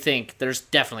like we think, there's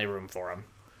definitely room for him.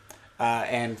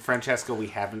 And Francesco, we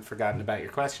haven't forgotten about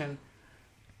your question.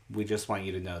 We just want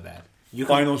you to know that. You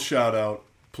can, Final shout out.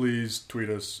 Please tweet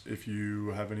us if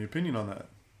you have any opinion on that.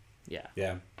 Yeah.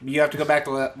 yeah, you have to go back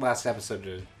to last episode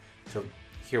to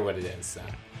hear what it is. So.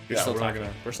 We're Yeah, still we're not talking.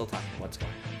 gonna. We're still talking. What's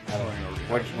going on? I don't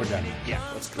know. We're done. Yeah,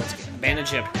 let's get abandoned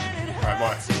ship. All right,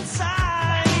 bye.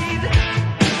 inside.